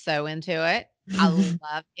 and I'm so into it. I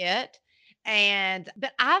love it,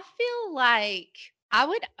 but I feel like I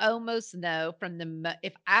would almost know from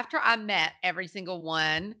if after I met every single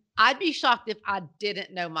one, I'd be shocked if I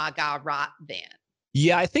didn't know my guy right then.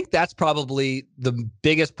 Yeah, I think that's probably the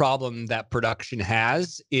biggest problem that production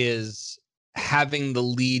has is having the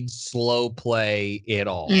lead slow play it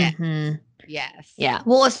all. Yeah. Mhm. Yes. Yeah.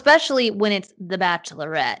 Well, especially when it's The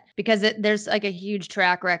Bachelorette, because there's like a huge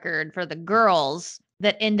track record for the girls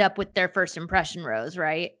that end up with their first impression rose,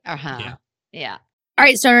 right? Uh-huh. Yeah. Yeah. All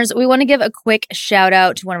right, stoners, we want to give a quick shout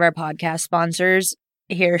out to one of our podcast sponsors.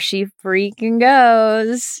 Here she freaking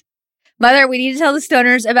goes. Mother, we need to tell the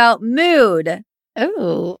stoners about Mood.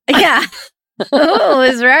 Oh, Yeah. Oh,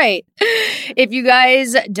 is right. If you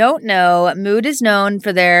guys don't know, Mood is known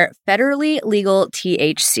for their federally legal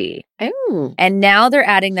THC. oh. And now they're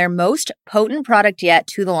adding their most potent product yet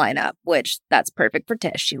to the lineup, which that's perfect for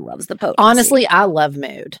Tish. She loves the potency. Honestly, I love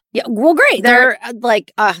Mood. Yeah, well, great. They're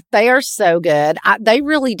like, they are so good. They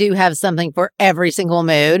really do have something for every single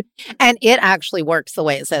mood. And it actually works the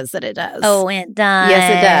way it says that it does. Oh, it does.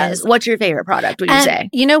 Yes, it does. What's your favorite product, would you And say?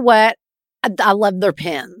 you know what? I love their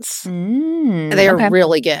pens. They're Okay.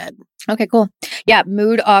 really good. Okay, cool. Yeah,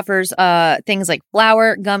 Mood offers things like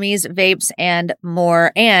flour, gummies, vapes, and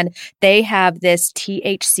more. And they have this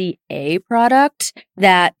THCA product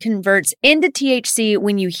that converts into THC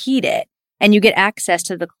when you heat it, and you get access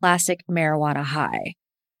to the classic marijuana high.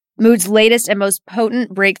 Mood's latest and most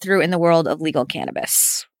potent breakthrough in the world of legal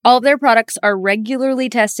cannabis. All of their products are regularly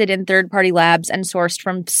tested in third-party labs and sourced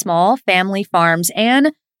from small family farms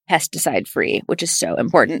and pesticide free, which is so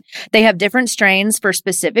important. They have different strains for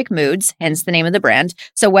specific moods, hence the name of the brand.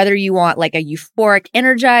 So whether you want like a euphoric,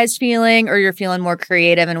 energized feeling or you're feeling more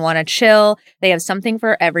creative and want to chill, they have something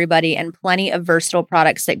for everybody and plenty of versatile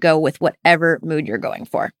products that go with whatever mood you're going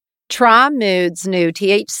for. Try Mood's new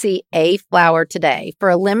THCA flower today. For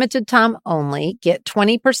a limited time only, get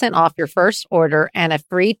 20% off your first order and a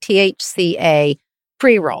free THCA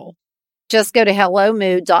pre-roll. Just go to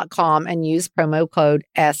hellomood.com and use promo code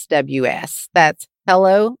SWS. That's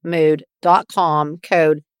hellomood.com,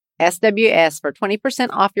 code SWS for 20%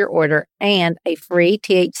 off your order and a free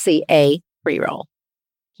THCA pre-roll.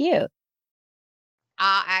 Cute.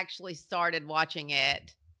 I actually started watching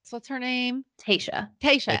it. So what's her name? Tasha.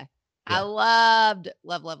 Tasha. I love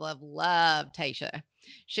Tasha.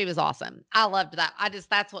 She was awesome. I loved that.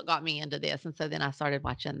 That's what got me into this. And so then I started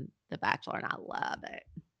watching The Bachelor and I love it.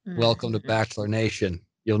 Welcome to Bachelor Nation.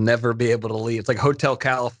 You'll never be able to leave. It's like Hotel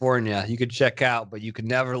California. You could check out, but you could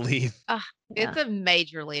never leave. It's a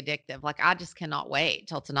majorly addictive. Like, I just cannot wait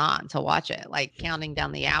till tonight to watch it. Like, counting down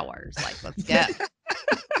the hours. Like, let's go.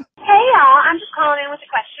 Hey, y'all. I'm just calling in with a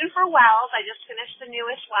question for Wells. I just finished the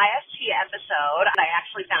newest YST episode. I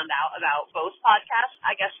actually found out about both podcasts,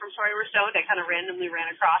 I guess, from Sorry We're Stoned. I kind of randomly ran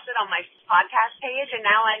across it on my podcast page, and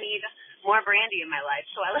now I need more Brandy in my life,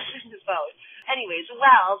 so I listened to both. Anyways,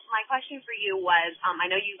 Wells, my question for you was, I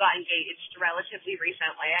know you got engaged relatively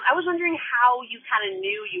recently. I was wondering how you kind of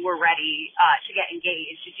knew you were ready to get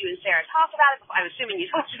engaged. Did you and Sarah talk about it? I'm assuming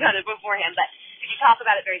you talked about it beforehand, but did you talk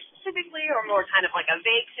about it very specifically or more kind of like a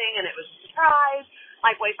vague thing and it was a surprise?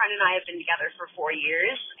 My boyfriend and I have been together for 4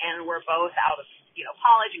 years, and we're both out of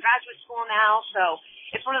college and graduate school now. So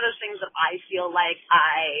it's one of those things that I feel like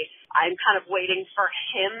I'm kind of waiting for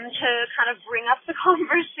him to kind of bring up the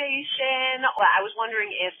conversation. I was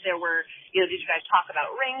wondering if there were, did you guys talk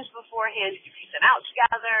about rings beforehand? Did you piece them out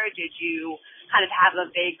together? Did you kind of have a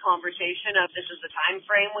vague conversation of this is the time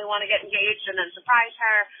frame we want to get engaged and then surprise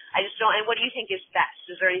her? I just don't. And what do you think is best?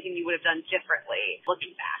 Is there anything you would have done differently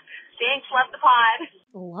looking back? Thanks. Love the pod.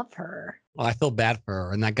 Love her. Well, I feel bad for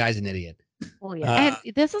her, and that guy's an idiot. Well, yeah.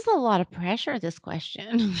 And this is a lot of pressure, this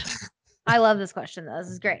question. I love this question, though. This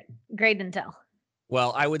is great. Great intel.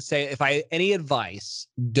 Well, I would say any advice,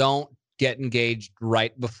 don't get engaged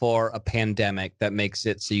right before a pandemic that makes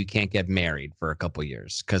it so you can't get married for a couple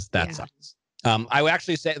years, because that sucks. I would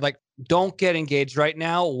actually say, don't get engaged right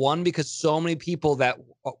now. One, because so many people that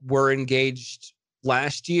were engaged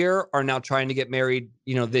last year are now trying to get married,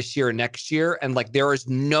 this year or next year. And there is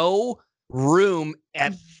no room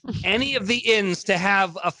at any of the inns to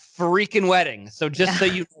have a freaking wedding. So just so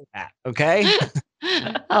you know that, okay?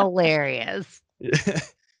 Hilarious.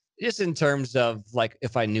 Just in terms of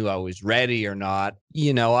if I knew I was ready or not,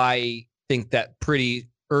 I think that pretty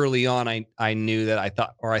early on, I knew that I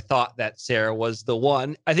thought that Sarah was the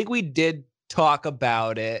one. I think we did talk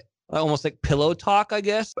about it, almost like pillow talk, I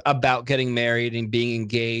guess, about getting married and being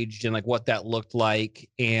engaged and what that looked like.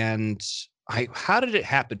 And how did it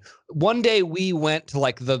happen? One day we went to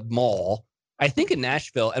the mall, I think in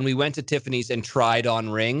Nashville, and we went to Tiffany's and tried on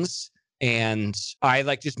rings. And I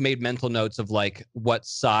just made mental notes of what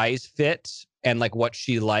size fit and what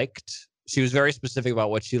she liked. She was very specific about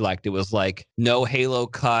what she liked. It was no halo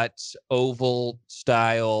cut, oval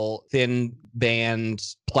style, thin band,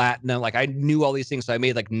 platinum. I knew all these things. So I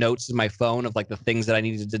made notes in my phone of the things that I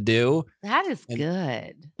needed to do. That is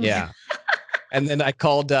good. Yeah. And then I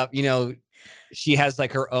called up, she has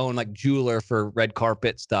her own jeweler for red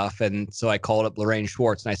carpet stuff. And so I called up Lorraine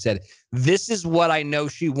Schwartz and I said, this is what I know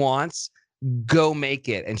she wants. Go make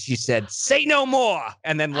it. And she said, say no more.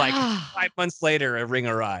 And then 5 months later, a ring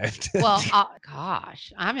arrived. Well,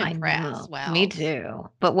 gosh, I'm impressed. Well, me too.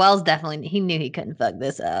 But Wells definitely, he knew he couldn't fuck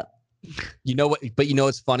this up. You know what? But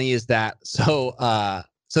what's funny is that, so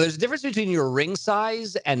there's a difference between your ring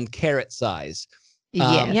size and carrot size.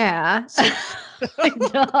 Yeah.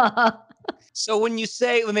 So when they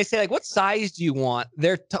say what size do you want,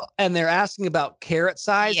 they're asking about carrot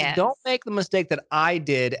size. Yes. Don't make the mistake that I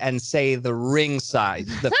did and say the ring size,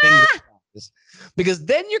 the finger size, because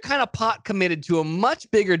then you're kind of pot committed to a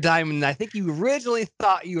much bigger diamond than I think you originally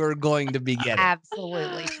thought you were going to be getting.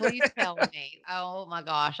 Absolutely. Please tell me. Oh my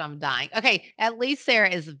gosh, I'm dying. Okay, at least Sarah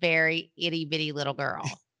is a very itty bitty little girl.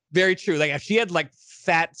 Very true. If she had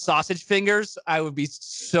fat sausage fingers, I would be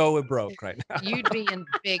so broke right now. You'd be in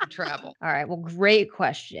big trouble. All right. Well, great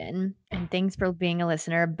question. And thanks for being a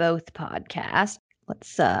listener of both podcasts. Let's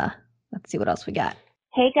see what else we got.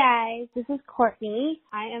 Hey guys, this is Courtney.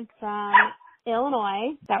 I am from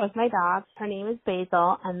Illinois. That was my dog. Her name is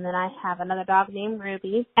Basil. And then I have another dog named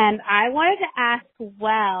Ruby. And I wanted to ask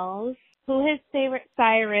Wells who his favorite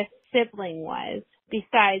Cyrus sibling was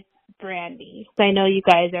besides Brandy. So I know you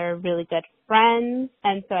guys are really good friends,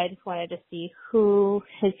 and so I just wanted to see who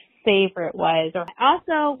his favorite was. I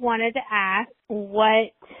also wanted to ask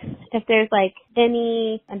if there's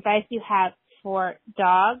any advice you have for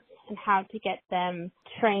dogs and how to get them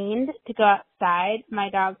trained to go outside. My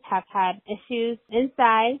dogs have had issues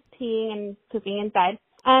inside, peeing and pooping inside,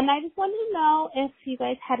 and I just wanted to know if you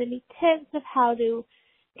guys had any tips of how to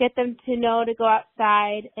get them to know to go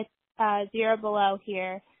outside. It's 0 below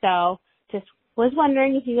here. So just was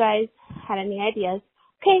wondering if you guys had any ideas.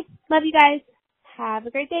 Okay. Love you guys. Have a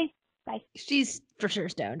great day. Bye. She's for sure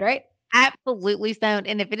stoned, right? Absolutely stoned.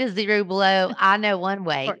 And if it is 0 below, I know one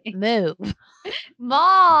way. Move.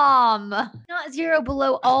 Mom, not 0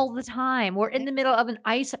 below all the time. We're in the middle of an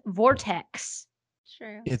ice vortex.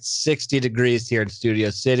 True. It's 60 degrees here in Studio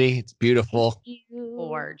City. It's beautiful.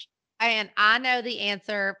 Gorge. And I know the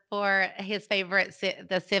answer for his favorite,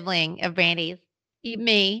 the sibling of Brandy's.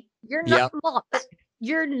 Me. You're not. Mom,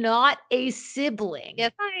 you're not a sibling.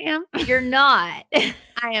 Yes, I am. You're not. I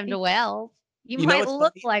am to Wells. You might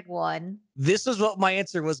look like one. This is what my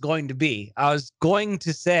answer was going to be. I was going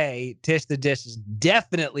to say Tish the Dish is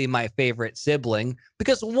definitely my favorite sibling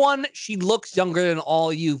because one, she looks younger than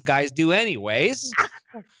all you guys do anyways.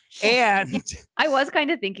 And I was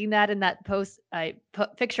kind of thinking that in that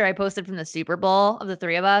picture I posted from the Super Bowl of the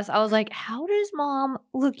three of us. I was like, how does Mom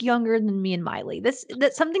look younger than me and Miley?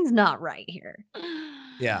 That something's not right here.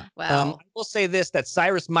 Yeah. Well, I will say this, that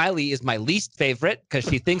Cyrus Miley is my least favorite because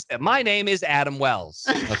she thinks that my name is Adam Wells.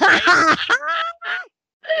 Okay?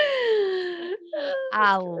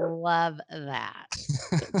 I love that.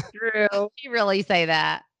 True. Did she really say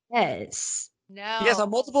that? Yes. No. Yes, on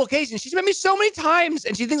multiple occasions. She's met me so many times,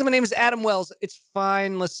 and she thinks my name is Adam Wells. It's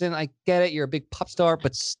fine. Listen, I get it. You're a big pop star,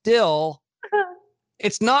 but still,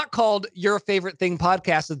 it's not called Your Favorite Thing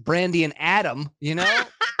podcast with Brandy and Adam, you know?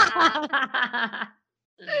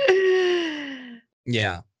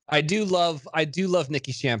 Yeah. I do love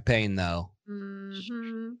Nikki Champagne, though.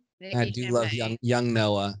 Mm-hmm. I do love young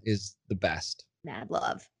Noah is the best. Mad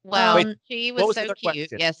love. Well, she what was was the so other cute.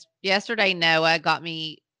 question? Yes, yesterday Noah got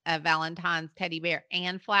me a Valentine's teddy bear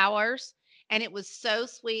and flowers, and it was so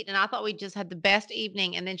sweet. And I thought we just had the best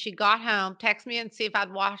evening. And then she got home, texted me and see if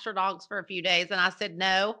I'd wash her dogs for a few days, and I said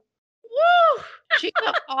no. Woo! She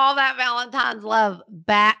took all that Valentine's love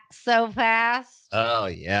back so fast. Oh,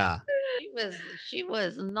 yeah. She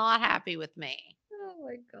was not happy with me. Oh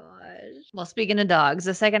my gosh. Well, speaking of dogs,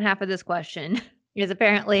 the second half of this question is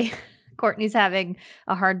apparently Courtney's having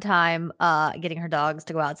a hard time getting her dogs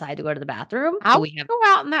to go outside to go to the bathroom. I wouldn't go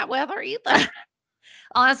out in that weather either.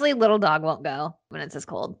 Honestly, little dog won't go when it's this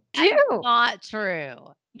cold. That's not true.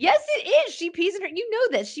 Yes, it is. She pees in her. You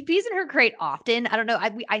know this. She pees in her crate often. I don't know.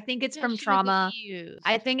 I think it's from trauma.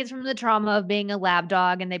 I think it's from the trauma of being a lab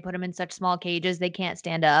dog, and they put them in such small cages they can't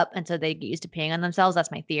stand up, and so they get used to peeing on themselves.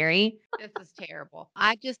 That's my theory. This is terrible.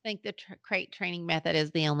 I just think the crate training method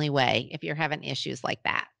is the only way if you're having issues like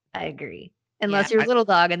that. I agree. Unless you're a little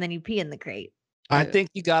dog and then you pee in the crate. I think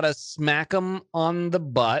you got to smack them on the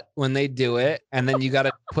butt when they do it. And then you got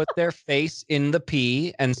to put their face in the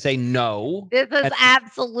pee and say no. This is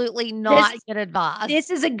absolutely not good advice. This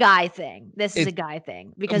is a guy thing. This is a guy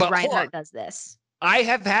thing because Reinhardt does this. I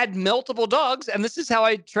have had multiple dogs, and this is how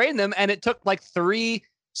I train them. And it took like 3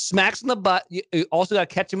 smacks in the butt. You also got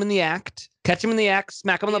to catch them in the act. Catch them in the act,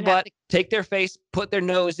 smack them on the butt, take their face, put their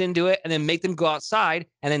nose into it, and then make them go outside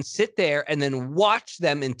and then sit there and then watch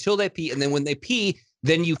them until they pee. And then when they pee,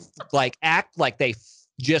 then you like act like they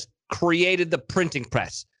just created the printing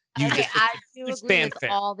press. I do agree with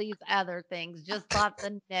all these other things. Just got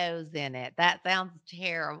the nose in it. That sounds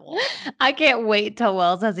terrible. I can't wait till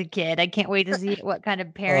Wells as a kid. I can't wait to see what kind of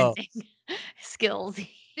parenting skills.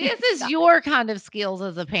 This is your kind of skills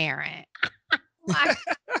as a parent.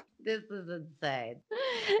 This is insane.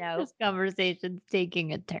 Now this conversation's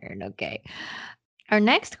taking a turn. Okay. Our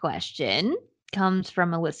next question comes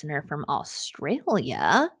from a listener from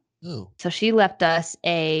Australia. Ooh. So she left us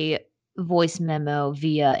a voice memo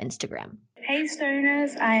via Instagram. Hey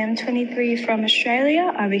Stoners, I am 23 from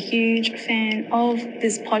Australia. I'm a huge fan of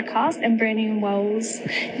this podcast and Brandy and Wells.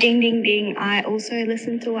 Ding, ding, ding. I also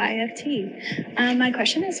listen to IFT. My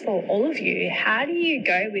question is for all of you. How do you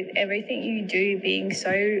go with everything you do being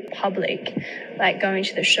so public? Like going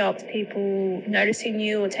to the shops, people noticing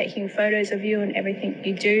you or taking photos of you and everything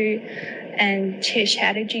you do. And Tish,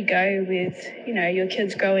 how did you go with, your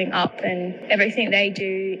kids growing up and everything they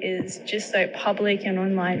do is just so public and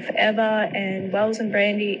online forever? And Wells and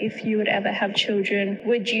Brandy, if you would ever have children,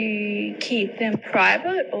 would you keep them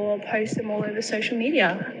private or post them all over social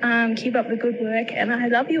media? Keep up the good work, and I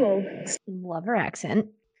love you all. Love her accent.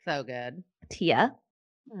 So good. Tia?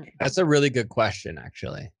 That's a really good question,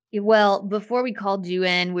 actually. Well, before we called you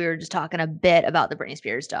in, we were just talking a bit about the Britney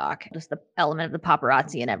Spears doc, just the element of the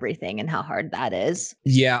paparazzi and everything and how hard that is.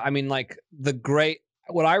 Yeah, I mean, like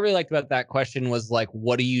what I really liked about that question was like,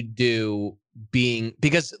 what do you do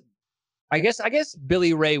because I guess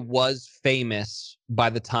Billy Ray was famous by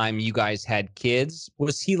the time you guys had kids.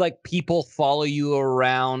 Was he like people follow you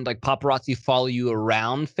around, like paparazzi follow you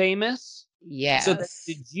around famous? Yeah. So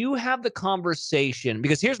did you have the conversation?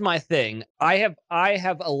 Because here's my thing. I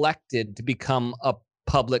have elected to become a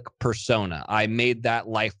public persona. I made that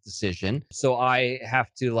life decision. So I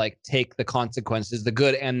have to like take the consequences, the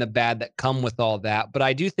good and the bad that come with all that. But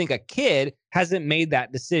I do think a kid hasn't made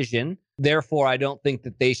that decision. Therefore, I don't think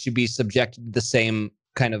that they should be subjected to the same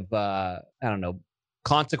kind of,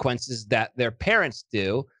 consequences that their parents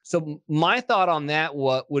do. So my thought on that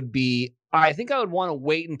would be, I think I would want to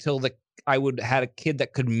wait until I would had a kid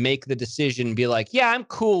that could make the decision, be like, yeah, I'm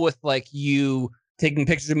cool with like you taking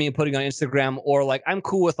pictures of me and putting it on Instagram, or like I'm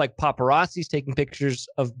cool with like paparazzis taking pictures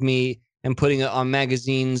of me and putting it on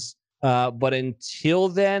magazines. But until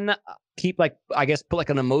then, keep put like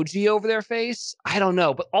an emoji over their face. I don't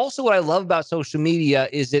know. But also what I love about social media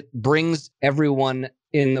is it brings everyone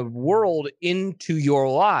in the world into your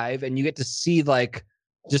life, and you get to see like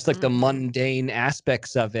just like the mundane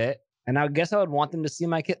aspects of it. And I guess I would want them to see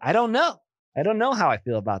my kid. I don't know how I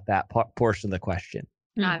feel about that portion of the question.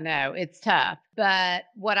 I know it's tough, but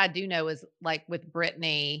what I do know is like with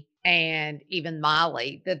Britney, and even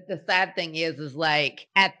Molly. The sad thing is like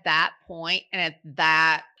at that point and at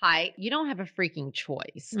that height, you don't have a freaking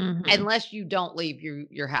choice unless you don't leave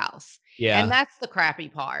your house. Yeah. And that's the crappy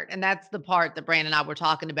part. And that's the part that Brandon and I were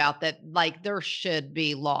talking about, that like there should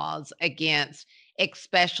be laws against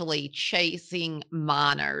especially chasing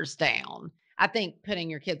minors down. I think putting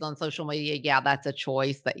your kids on social media, yeah, that's a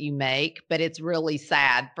choice that you make, but it's really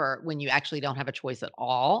sad for when you actually don't have a choice at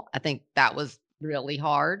all. I think that was really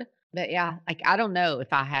hard. But yeah, like I don't know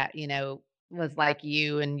if I had, was like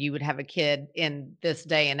you and you would have a kid in this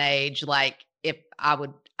day and age, like if I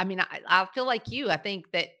would, I feel like you. I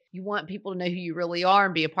think that you want people to know who you really are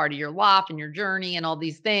and be a part of your life and your journey and all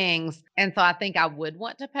these things. And so I think I would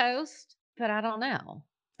want to post, but I don't know.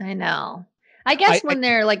 I know. I guess when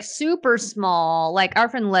they're like super small, like our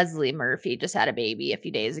friend Leslie Murphy just had a baby a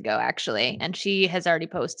few days ago, actually, and she has already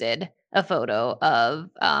posted a photo of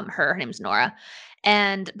her name's Nora.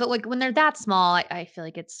 But like when they're that small, I feel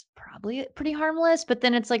like it's probably pretty harmless. But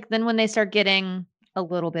then it's like, then when they start getting a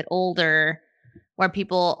little bit older, where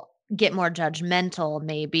people get more judgmental,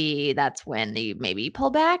 maybe that's when they maybe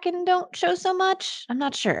pull back and don't show so much. I'm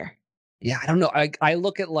not sure. Yeah, I don't know. I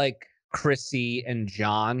look at like Chrissy and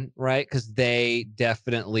John, right? Because they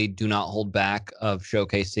definitely do not hold back of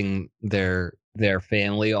showcasing their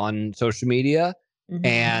family on social media. Mhm.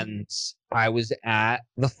 And I was at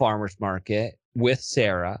the farmer's market with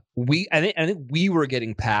Sarah. I think we were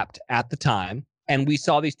getting papped at the time, and we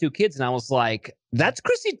saw these two kids, and I was like, "That's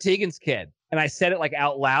Chrissy Teigen's kid." And I said it like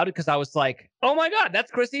out loud because I was like, "Oh my God,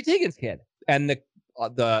 that's Chrissy Teigen's kid." And I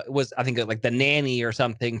think like the nanny or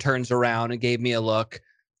something turns around and gave me a look.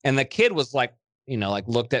 And the kid was like, like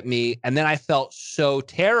looked at me. And then I felt so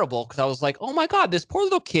terrible because I was like, oh my God, this poor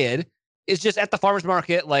little kid is just at the farmer's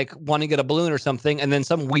market, like wanting to get a balloon or something. And then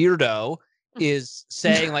some weirdo is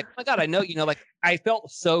saying like, oh my God, I know, like I felt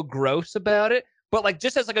so gross about it. But like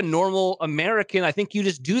just as like a normal American, I think you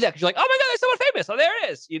just do that because you're like, oh my God, there's someone famous. Oh, there it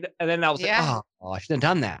is. And then I was like, oh, I shouldn't have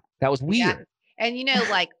done that. That was weird. Yeah. And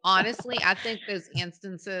like honestly, I think those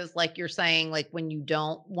instances, like you're saying, like when you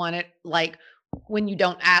don't want it, like when you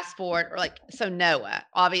don't ask for it, or like, so Noah,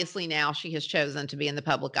 obviously now she has chosen to be in the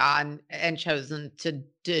public eye and chosen to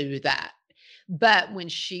do that. But when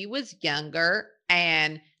she was younger,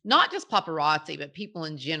 and not just paparazzi, but people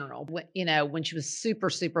in general, when she was super,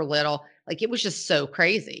 super little, like it was just so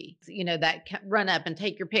crazy, that run up and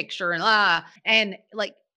take your picture and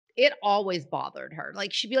like, it always bothered her.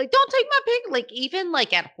 Like she'd be like, don't take my picture. Like even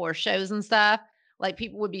like at horse shows and stuff, like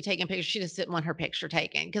people would be taking pictures. She just didn't want her picture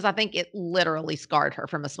taken because I think it literally scarred her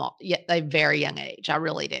from a very young age. I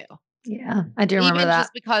really do. Yeah, I do remember Even that.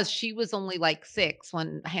 just because she was only like 6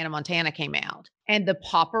 when Hannah Montana came out, and the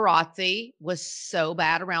paparazzi was so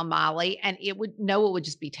bad around Miley, and Noah would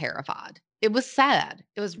just be terrified. It was sad.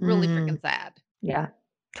 It was really freaking sad. Yeah,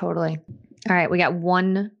 totally. All right, we got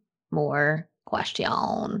one more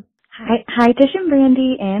question. Hi, Tish and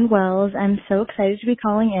Brandy and Wells. I'm so excited to be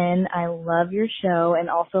calling in. I love your show and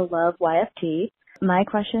also love YFT. My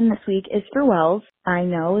question this week is for Wells. I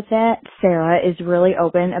know that Sarah is really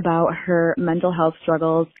open about her mental health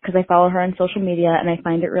struggles because I follow her on social media, and I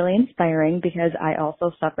find it really inspiring because I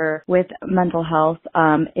also suffer with mental health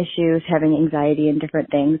issues, having anxiety and different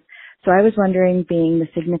things. So I was wondering, being the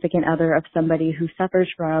significant other of somebody who suffers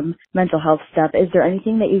from mental health stuff, is there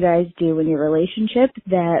anything that you guys do in your relationship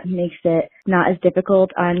that makes it not as difficult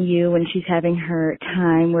on you when she's having her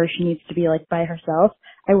time where she needs to be like by herself?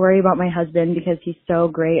 I worry about my husband because he's so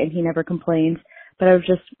great and he never complains, but I was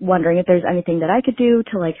just wondering if there's anything that I could do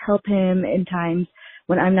to like help him in times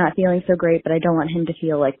when I'm not feeling so great, but I don't want him to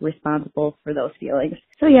feel like responsible for those feelings.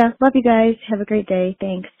 So yeah, love you guys. Have a great day.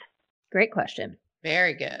 Thanks. Great question.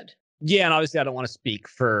 Very good. Yeah, and obviously I don't want to speak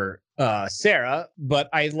for Sarah, but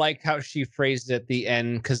I like how she phrased it at the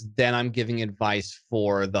end because then I'm giving advice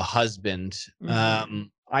for the husband. Mhm.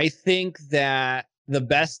 I think that the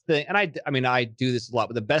best thing, and I do this a lot,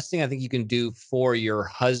 but the best thing I think you can do for your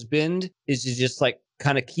husband is to just like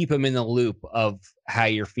kind of keep him in the loop of how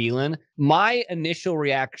you're feeling. My initial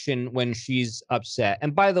reaction when she's upset,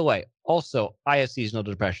 and by the way, also I have seasonal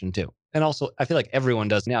depression too. And also I feel like everyone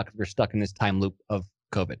does now because we're stuck in this time loop of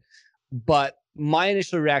COVID. But my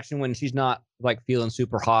initial reaction when she's not like feeling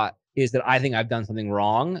super hot is that I think I've done something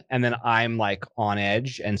wrong. And then I'm like on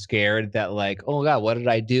edge and scared that like, oh God, what did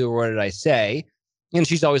I do? Or what did I say? And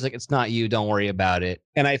she's always like, it's not you. Don't worry about it.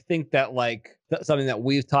 And I think that like something that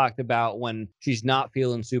we've talked about when she's not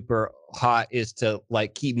feeling super hot is to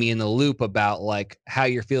like keep me in the loop about like how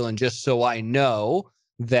you're feeling, just so I know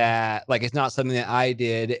that like it's not something that I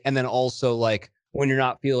did. And then also like when you're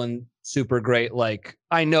not feeling super great. Like,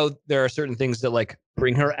 I know there are certain things that like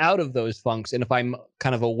bring her out of those funks. And if I'm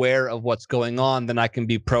kind of aware of what's going on, then I can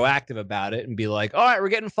be proactive about it and be like, all right, we're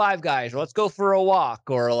getting Five Guys, or let's go for a walk,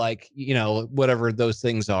 or like, you know, whatever those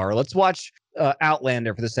things are. Let's watch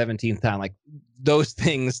Outlander for the 17th time. Like those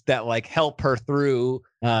things that like help her through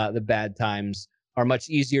the bad times are much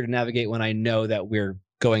easier to navigate when I know that we're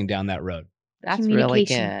going down that road. That's really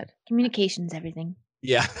good. Communication's everything.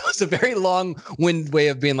 Yeah, that was a very long-winded way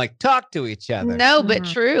of being like, talk to each other. No, but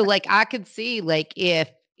true. Like I could see like if,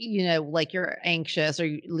 you know, like you're anxious or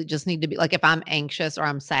you just need to be like, if I'm anxious or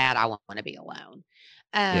I'm sad, I want to be alone.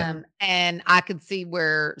 And I could see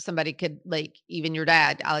where somebody could like, even your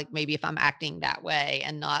dad, I like maybe if I'm acting that way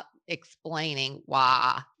and not explaining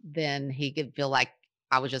why, then he could feel like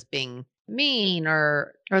I was just being mean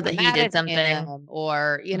or that he mad did at something. him,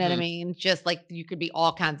 or you know what I mean? Just like you could be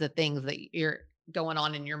all kinds of things that you're going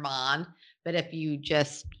on in your mind. But if you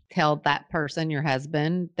just tell that person, your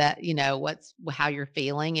husband, that, you know, how you're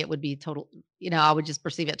feeling, it would be total, you know, I would just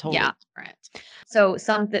perceive it totally different. So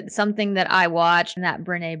something that I watched in that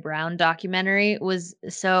Brene Brown documentary was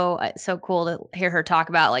so cool to hear her talk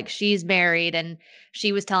about. Like she's married and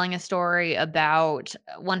she was telling a story about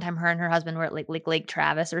one time her and her husband were at like Lake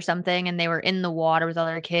Travis or something, and they were in the water with all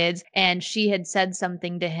their kids, and she had said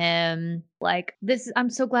something to him like, I'm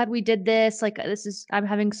so glad we did this. Like I'm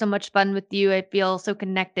having so much fun with you. I feel so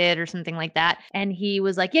connected, or something like that. And he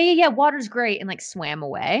was like, yeah, water's great, and like swam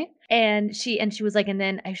away. And she was like,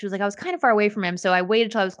 she was like, I was kind of far away from him, so I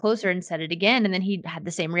waited till I was closer and said it again. And then he had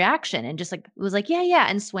the same reaction and just like was like, yeah,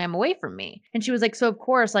 and swam away from me. And she was like, so of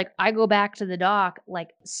course, like I go back to the dock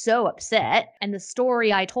like so upset. And the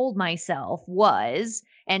story I told myself was,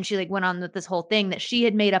 and she like went on with this whole thing that she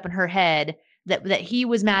had made up in her head that he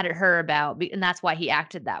was mad at her about, and that's why he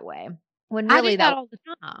acted that way. When really that all the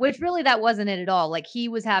time. Which really that wasn't it at all. Like he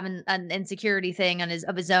was having an insecurity thing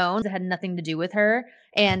of his own that had nothing to do with her,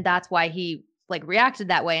 and that's why he like reacted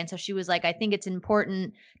that way. And so she was like, I think it's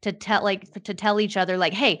important to tell each other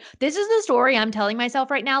like, hey, this is the story I'm telling myself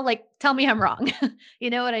right now. Like, tell me I'm wrong. You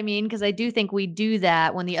know what I mean? Because I do think we do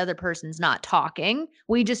that when the other person's not talking.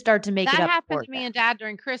 We just start to make it up. That happened to me and Dad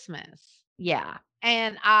during Christmas. Yeah.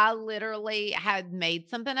 And I literally had made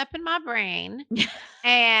something up in my brain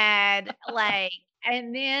and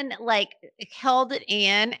and then like held it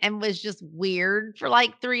in and was just weird for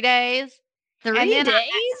like 3 days. 3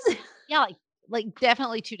 days? Yeah, like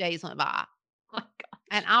definitely 2 days went by. Oh my God.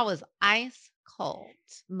 And I was ice cold.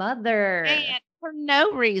 Mother. And for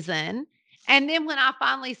no reason. And then when I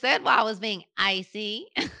finally said why I was being icy,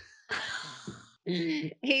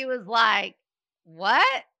 he was like,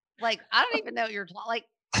 what? Like, I don't even know what you're talking. Like,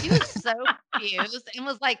 he was so confused and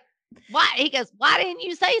was like, why? He goes, why didn't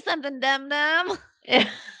you say something, dum-dum?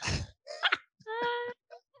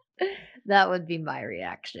 That would be my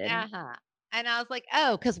reaction. Uh-huh. And I was like,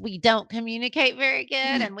 oh, because we don't communicate very good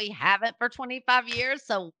and we haven't for 25 years.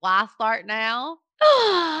 So why start now?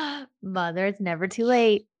 Mother, it's never too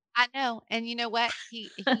late. I know. And you know what?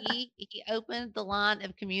 He opened the line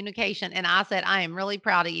of communication, and I said, I am really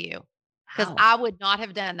proud of you. Because I would not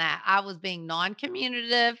have done that. I was being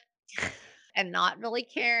non-communicative and not really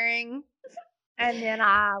caring. And then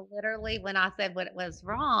I literally, when I said what was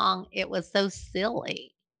wrong, it was so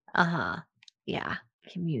silly. Yeah.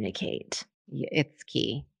 Communicate. Yeah, it's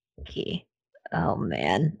key. Oh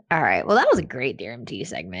man. All right. Well, that was a great Dear MT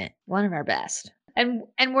segment. One of our best. And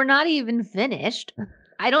we're not even finished.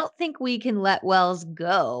 I don't think we can let Wells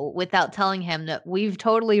go without telling him that we've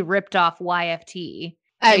totally ripped off YFT.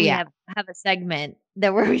 Oh, and yeah. We have a segment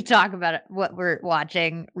where we talk about what we're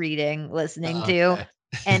watching, reading, listening to.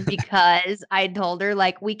 And because I told her,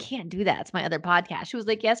 like, we can't do that. It's my other podcast. She was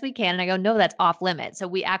like, yes, we can. And I go, no, that's off limits. So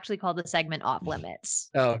we actually call the segment Off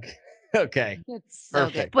Limits. Okay. Okay. It's so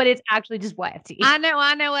Perfect. good. But it's actually just YFT. I know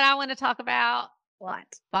what I want to talk about. What?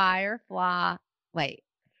 Firefly. Wait.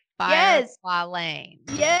 Yes. Firefly Lane.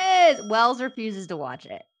 Yes. Wells refuses to watch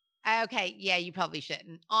it. Okay. Yeah, you probably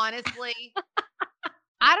shouldn't. Honestly.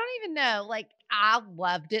 I don't even know. Like, I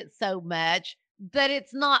loved it so much, but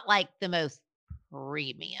it's not like the most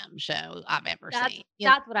premium show I've ever seen.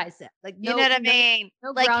 That's what I said. Like, you know what I mean?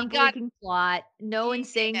 No like, groundbreaking plot, no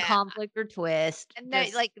insane conflict or twist. And no,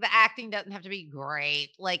 like the acting doesn't have to be great.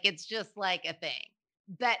 Like, it's just like a thing.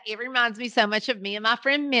 But it reminds me so much of me and my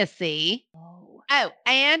friend Missy. Oh,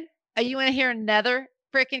 and you want to hear another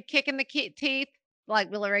freaking kick in the teeth?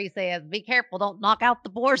 Like Billy Ray says, be careful, don't knock out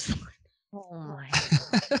the porcelain. Oh my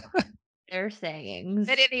God. They're sayings.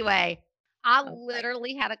 But anyway, I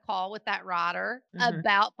literally had a call with that writer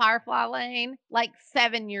about Firefly Lane like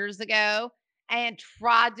 7 years ago. and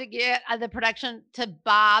tried to get the production to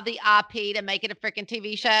buy the IP to make it a freaking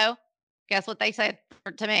TV show. Guess what they said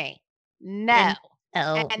to me? No.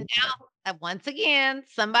 Oh, And now, once again,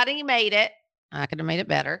 somebody made it. I could have made it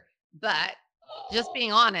better, but just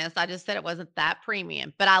being honest, I just said it wasn't that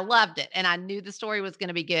premium, but I loved it. And I knew the story was going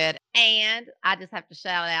to be good. And I just have to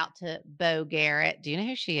shout out to Bo Garrett. Do you know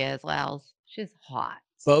who she is, Wells? She's hot.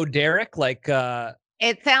 Bo Derek, like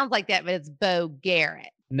It sounds like that, but it's Bo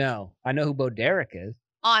Garrett. no, I know who Bo Derek is.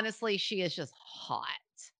 Honestly, she is just hot.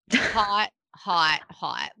 Hot, hot,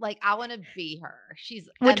 hot. Like, I want to be her. She's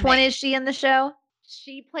which one amazing. is she in the show?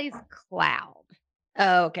 She plays Cloud.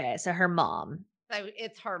 Oh, okay. So her mom. So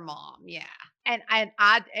it's her mom, yeah. And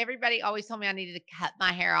everybody always told me I needed to cut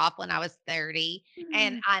my hair off when I was 30,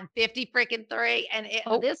 and I'm 50 freaking 3, and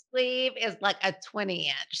this weave is like a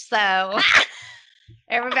 20-inch. So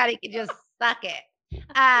everybody can just suck it.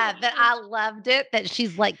 But I loved it that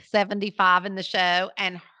she's like 75 in the show,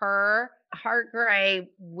 and her gray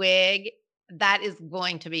wig, that is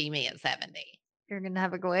going to be me at 70. You're gonna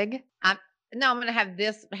have a wig? No, I'm going to have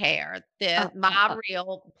this hair, my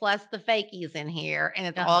real, plus the fakies in here, and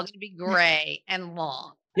it's all going to be gray and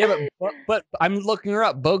long. Yeah, but I'm looking her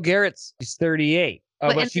up. Bo Garrett's she's 38,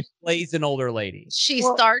 but she plays an older lady. She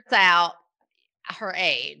starts out her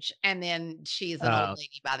age, and then she's an old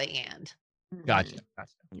lady by the end. Gotcha.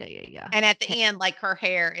 Yeah. And at the end, like her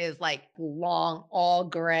hair is like long, all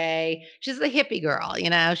gray. She's a hippie girl, you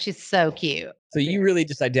know. She's so cute. So you really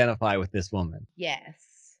just identify with this woman. Yes.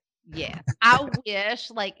 I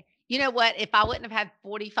wish, like, you know what? If I wouldn't have had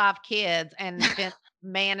 45 kids and been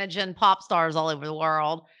managing pop stars all over the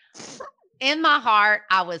world, in my heart,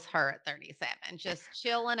 I was her at 37, just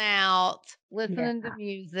chilling out, listening to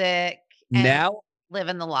music, and Now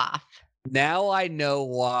living the life. Now I know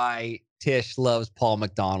why Tish loves Paul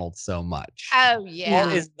McDonald so much. Oh, yeah.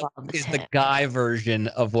 Paul is the guy version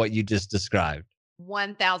of what you just described.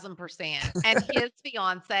 1000%. And his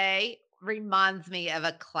fiance reminds me of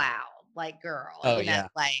a Cloud, like girl. Oh, you know, yeah.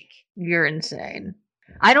 like You're insane.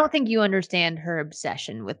 I don't think you understand her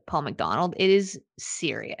obsession with Paul McDonald. It is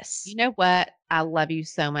serious. You know what? I love you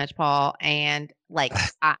so much, Paul. And like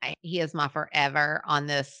he is my forever on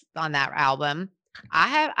that album.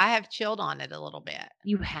 I have chilled on it a little bit.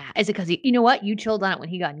 You have. Is it because you know what? You chilled on it when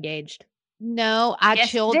he got engaged. No, I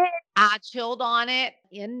Yes, chilled. did. I chilled on it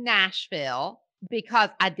in Nashville because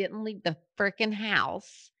I didn't leave the freaking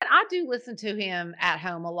house. And I do listen to him at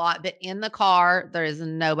home a lot, but in the car, there is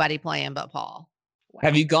nobody playing but Paul.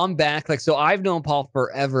 Have you gone back? Like, so I've known Paul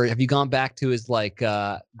forever. Have you gone back to his like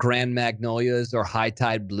Grand Magnolias or High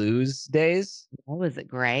Tide Blues days? Oh, was it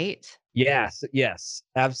great? Yes,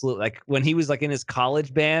 absolutely. Like when he was like in his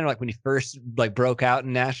college band, like when he first like broke out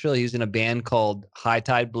in Nashville, he was in a band called High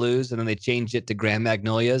Tide Blues, and then they changed it to Grand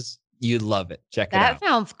Magnolias. You'd love it. Check it out. That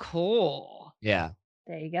sounds cool. Yeah.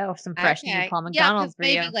 There you go. Some fresh new Paul Yeah, McDonald 'cause for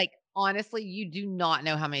maybe you. like honestly, you do not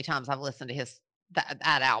know how many times I've listened to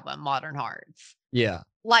that album, Modern Hearts. Yeah.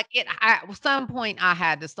 Like at some point I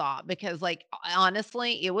had to stop because like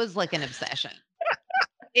honestly, it was like an obsession.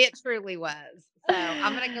 It truly was. So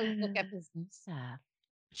I'm gonna go look up his new stuff.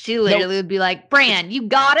 She literally would be like, Bran, you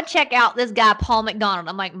gotta check out this guy, Paul McDonald.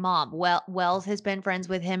 I'm like, Mom, Wells has been friends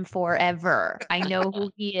with him forever. I know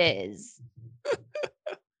who he is.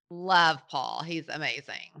 Love Paul. He's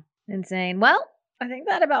amazing. Insane. Well, I think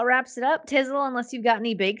that about wraps it up. Tizzle, unless you've got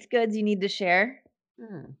any baked goods you need to share.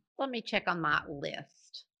 Let me check on my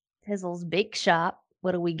list. Tizzle's Bake Shop.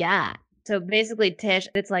 What do we got? So basically, Tish,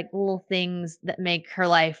 it's like little things that make her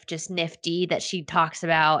life just nifty that she talks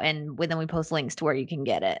about, and then we post links to where you can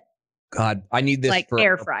get it. God, I need this Like for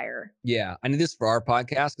air fryer. Yeah, I need this for our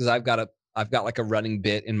podcast because I've got like a running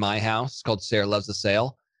bit in my house called Sarah Loves a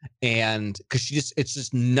Sale, and because it's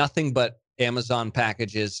just nothing but Amazon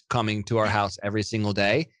packages coming to our house every single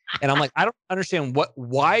day, and I'm like, I don't understand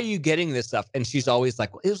why are you getting this stuff? And she's always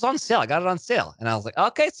like, well, it was on sale, I got it on sale, and I was like,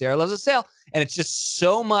 okay, Sarah Loves a Sale, and it's just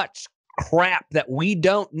so much crap that we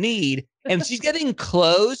don't need, and she's getting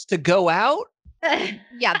clothes to go out.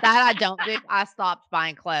 Yeah, that I don't do. I stopped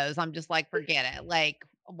buying clothes. I'm just like, forget it. Like,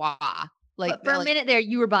 why? Like But for a minute there,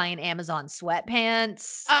 you were buying Amazon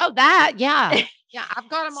sweatpants. Oh, that, yeah. Yeah, I've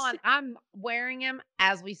got them on. I'm wearing them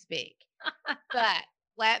as we speak. But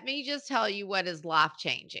let me just tell you what is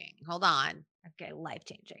life-changing. Hold on. Okay,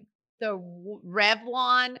 life-changing. The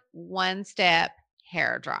Revlon One Step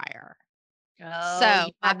hair dryer. Oh, So,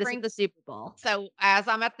 you my have this friend- at the Super Bowl. So as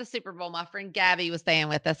I'm at the Super Bowl, my friend Gabby was staying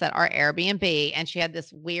with us at our Airbnb, and she had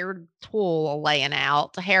this weird tool laying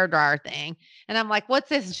out, a hair dryer thing. And I'm like, what's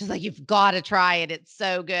this? And she's like, you've got to try it. It's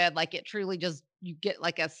so good. Like it truly just you get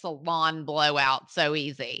like a salon blowout so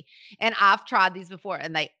easy. And I've tried these before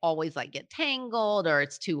and they always like get tangled or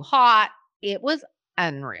it's too hot. It was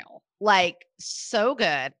unreal. Like so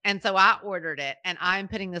good. And so I ordered it and I'm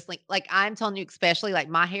putting this link, like I'm telling you, especially like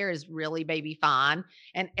my hair is really baby fine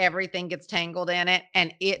and everything gets tangled in it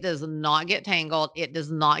and it does not get tangled. It does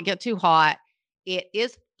not get too hot. It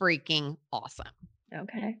is freaking awesome.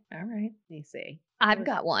 Okay. All right. Let me see. I've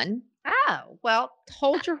got one. Oh, well,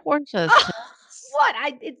 hold your horses. What?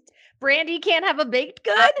 Brandy can't have a baked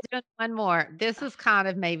good? I'm doing one more. This is kind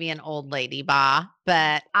of maybe an old lady buy,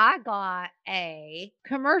 but I got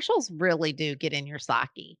commercials really do get in your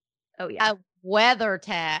psyche. Oh, yeah. A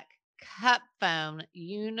WeatherTech cup phone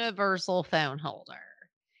universal phone holder.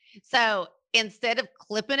 So instead of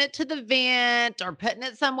clipping it to the vent or putting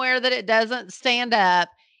it somewhere that it doesn't stand up,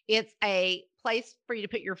 it's a place for you to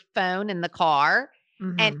put your phone in the car.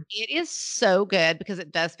 And it is so good because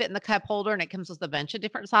it does fit in the cup holder and it comes with a bunch of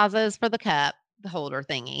different sizes for the cup, the holder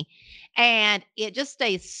thingy. And it just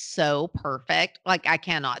stays so perfect. Like I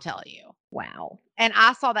cannot tell you. Wow. And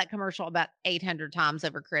I saw that commercial about 800 times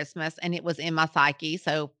over Christmas and it was in my psyche.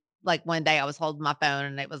 So like one day I was holding my phone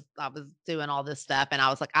and I was doing all this stuff and I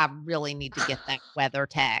was like, I really need to get that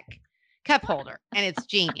WeatherTech cup holder and it's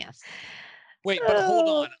genius. Wait, but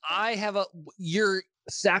hold on. You're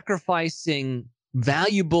sacrificing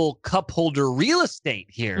valuable cup holder real estate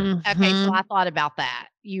here. Okay, so I thought about that.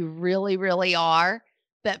 You really, really are.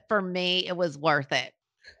 But for me, it was worth it.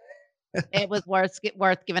 It was worth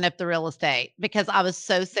giving up the real estate because I was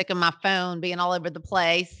so sick of my phone being all over the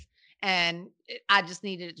place. And I just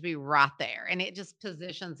needed it to be right there. And it just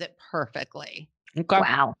positions it perfectly. Okay.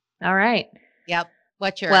 Wow. All right. Yep.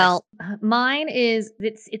 What's yours? Well, mine is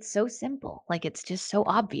it's so simple. Like it's just so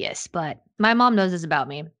obvious, but my mom knows this about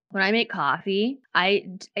me. When I make coffee,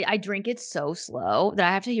 I drink it so slow that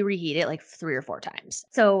I have to reheat it like 3 or 4 times.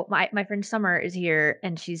 So my friend Summer is here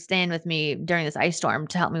and she's staying with me during this ice storm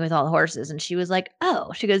to help me with all the horses. And she was like,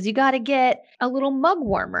 oh, she goes, you got to get a little mug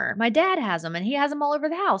warmer. My dad has them and he has them all over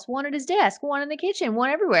the house. One at his desk, one in the kitchen, one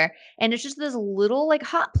everywhere. And it's just this little like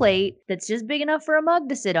hot plate that's just big enough for a mug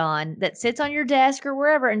to sit on that sits on your desk or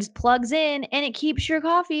wherever and just plugs in and it keeps your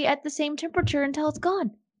coffee at the same temperature until it's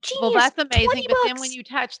gone. Genius. Well, that's amazing. $20. But then when you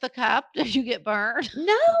touch the cup, do you get burned?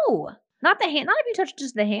 No, not the hand. Not if you touch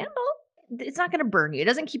just the handle. It's not going to burn you. It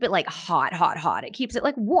doesn't keep it like hot. It keeps it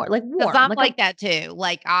like warm. Because I'm like that too.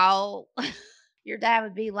 Like your dad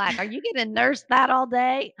would be like, "Are you going to nurse that all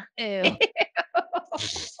day?" Ew.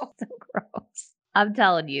 So gross. I'm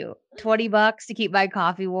telling you, $20 to keep my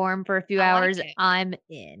coffee warm for a few hours. I'm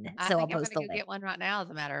in. So I'll post the link. Get one right now. As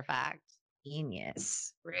a matter of fact,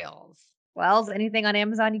 genius. Reals. Wells, anything on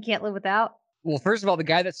Amazon you can't live without? Well, first of all, the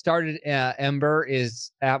guy that started Ember is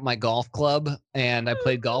at my golf club, and I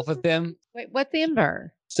played golf with him. Wait, what's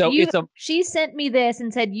Ember? So she sent me this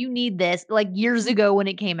and said, you need this like years ago when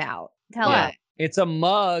it came out. Tell her. It's a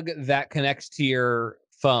mug that connects to your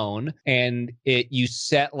phone and you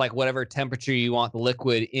set like whatever temperature you want the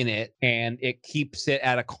liquid in it and it keeps it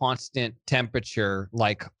at a constant temperature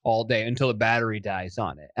like all day until the battery dies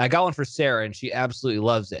on it. And I got one for Sarah and she absolutely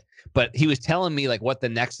loves it. But he was telling me like what the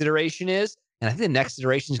next iteration is. And I think the next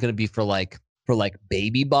iteration is going to be for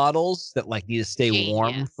baby bottles that like need to stay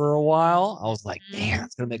warm for a while. I was like, damn,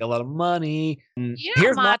 it's going to make a lot of money. You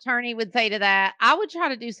know, my attorney would say to that, I would try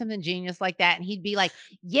to do something genius like that. And he'd be like,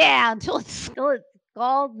 yeah, until it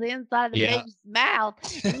scalds the inside of the baby's mouth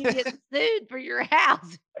and you get sued for your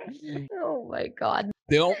house. Oh my God.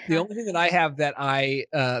 The only thing that I have that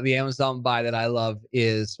the Amazon buy that I love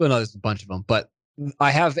is, well, no, there's a bunch of them, but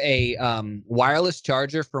I have a wireless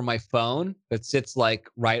charger for my phone that sits like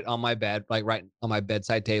right on my bed, like right on my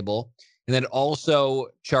bedside table. And then it also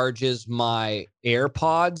charges my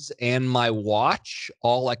AirPods and my watch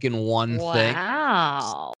all like in one thing.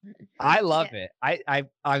 Wow. I love it.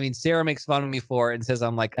 I mean, Sarah makes fun of me for it and says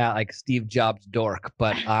I'm like Steve Jobs dork,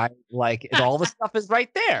 but I like it. All the stuff is right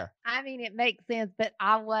there. I mean, it makes sense, but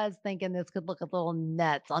I was thinking this could look a little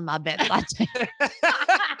nuts on my bedside table.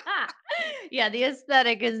 Yeah, the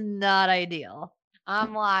aesthetic is not ideal.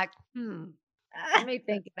 I'm like, let me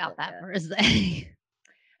think about that for a second.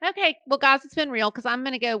 Okay, well, guys, it's been real because I'm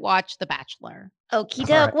going to go watch The Bachelor. Okie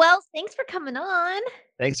doke. Well, thanks for coming on.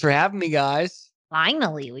 Thanks for having me, guys.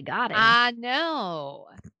 Finally, we got it. I know.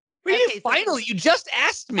 Finally, you just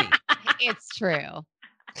asked me. It's true.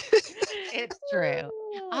 It's true.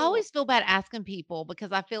 I always feel bad asking people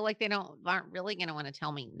because I feel like they aren't really going to want to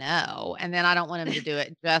tell me no. And then I don't want them to do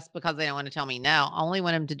it just because they don't want to tell me no. I only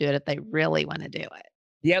want them to do it if they really want to do it.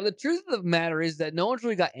 Yeah, the truth of the matter is that no one's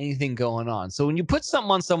really got anything going on. So when you put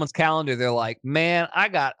something on someone's calendar, they're like, man, I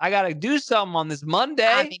got to do something on this Monday.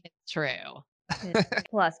 I mean, it's true.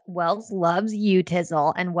 Plus, Wells loves you,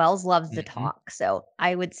 Tizzle, and Wells loves to Mhm. talk. So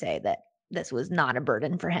I would say that this was not a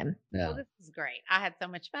burden for him. Well, this is great. I had so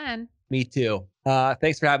much fun. Me too.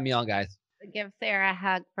 Thanks for having me on, guys. Give Sarah a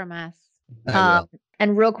hug from us. I will.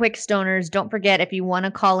 And real quick, stoners, don't forget, if you want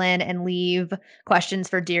to call in and leave questions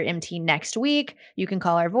for Dear MT next week, you can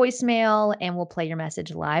call our voicemail and we'll play your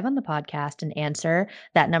message live on the podcast and answer.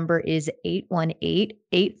 That number is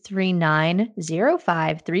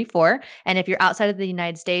 818-839-0534. And if you're outside of the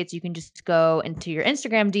United States, you can just go into your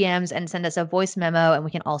Instagram DMs and send us a voice memo, and we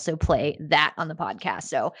can also play that on the podcast.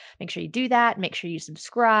 So make sure you do that. Make sure you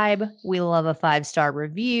subscribe. We love a 5-star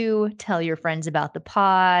review. Tell your friends about the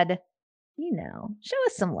pod. Show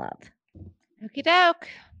us some love. Okie doke.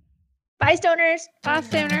 Bye, stoners. Bye,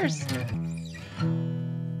 stoners.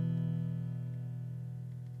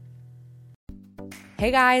 Hey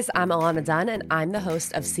guys, I'm Alana Dunn, and I'm the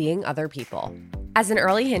host of Seeing Other People. As an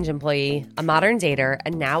early Hinge employee, a modern dater,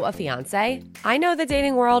 and now a fiance, I know the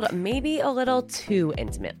dating world maybe a little too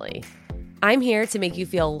intimately. I'm here to make you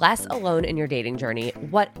feel less alone in your dating journey,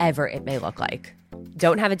 whatever it may look like.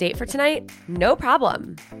 Don't have a date for tonight? No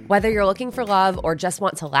problem. Whether you're looking for love or just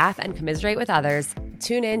want to laugh and commiserate with others,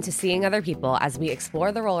 tune in to Seeing Other People as we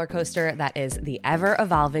explore the roller coaster that is the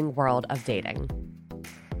ever-evolving world of dating.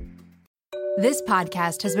 This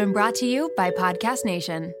podcast has been brought to you by Podcast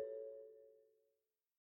Nation.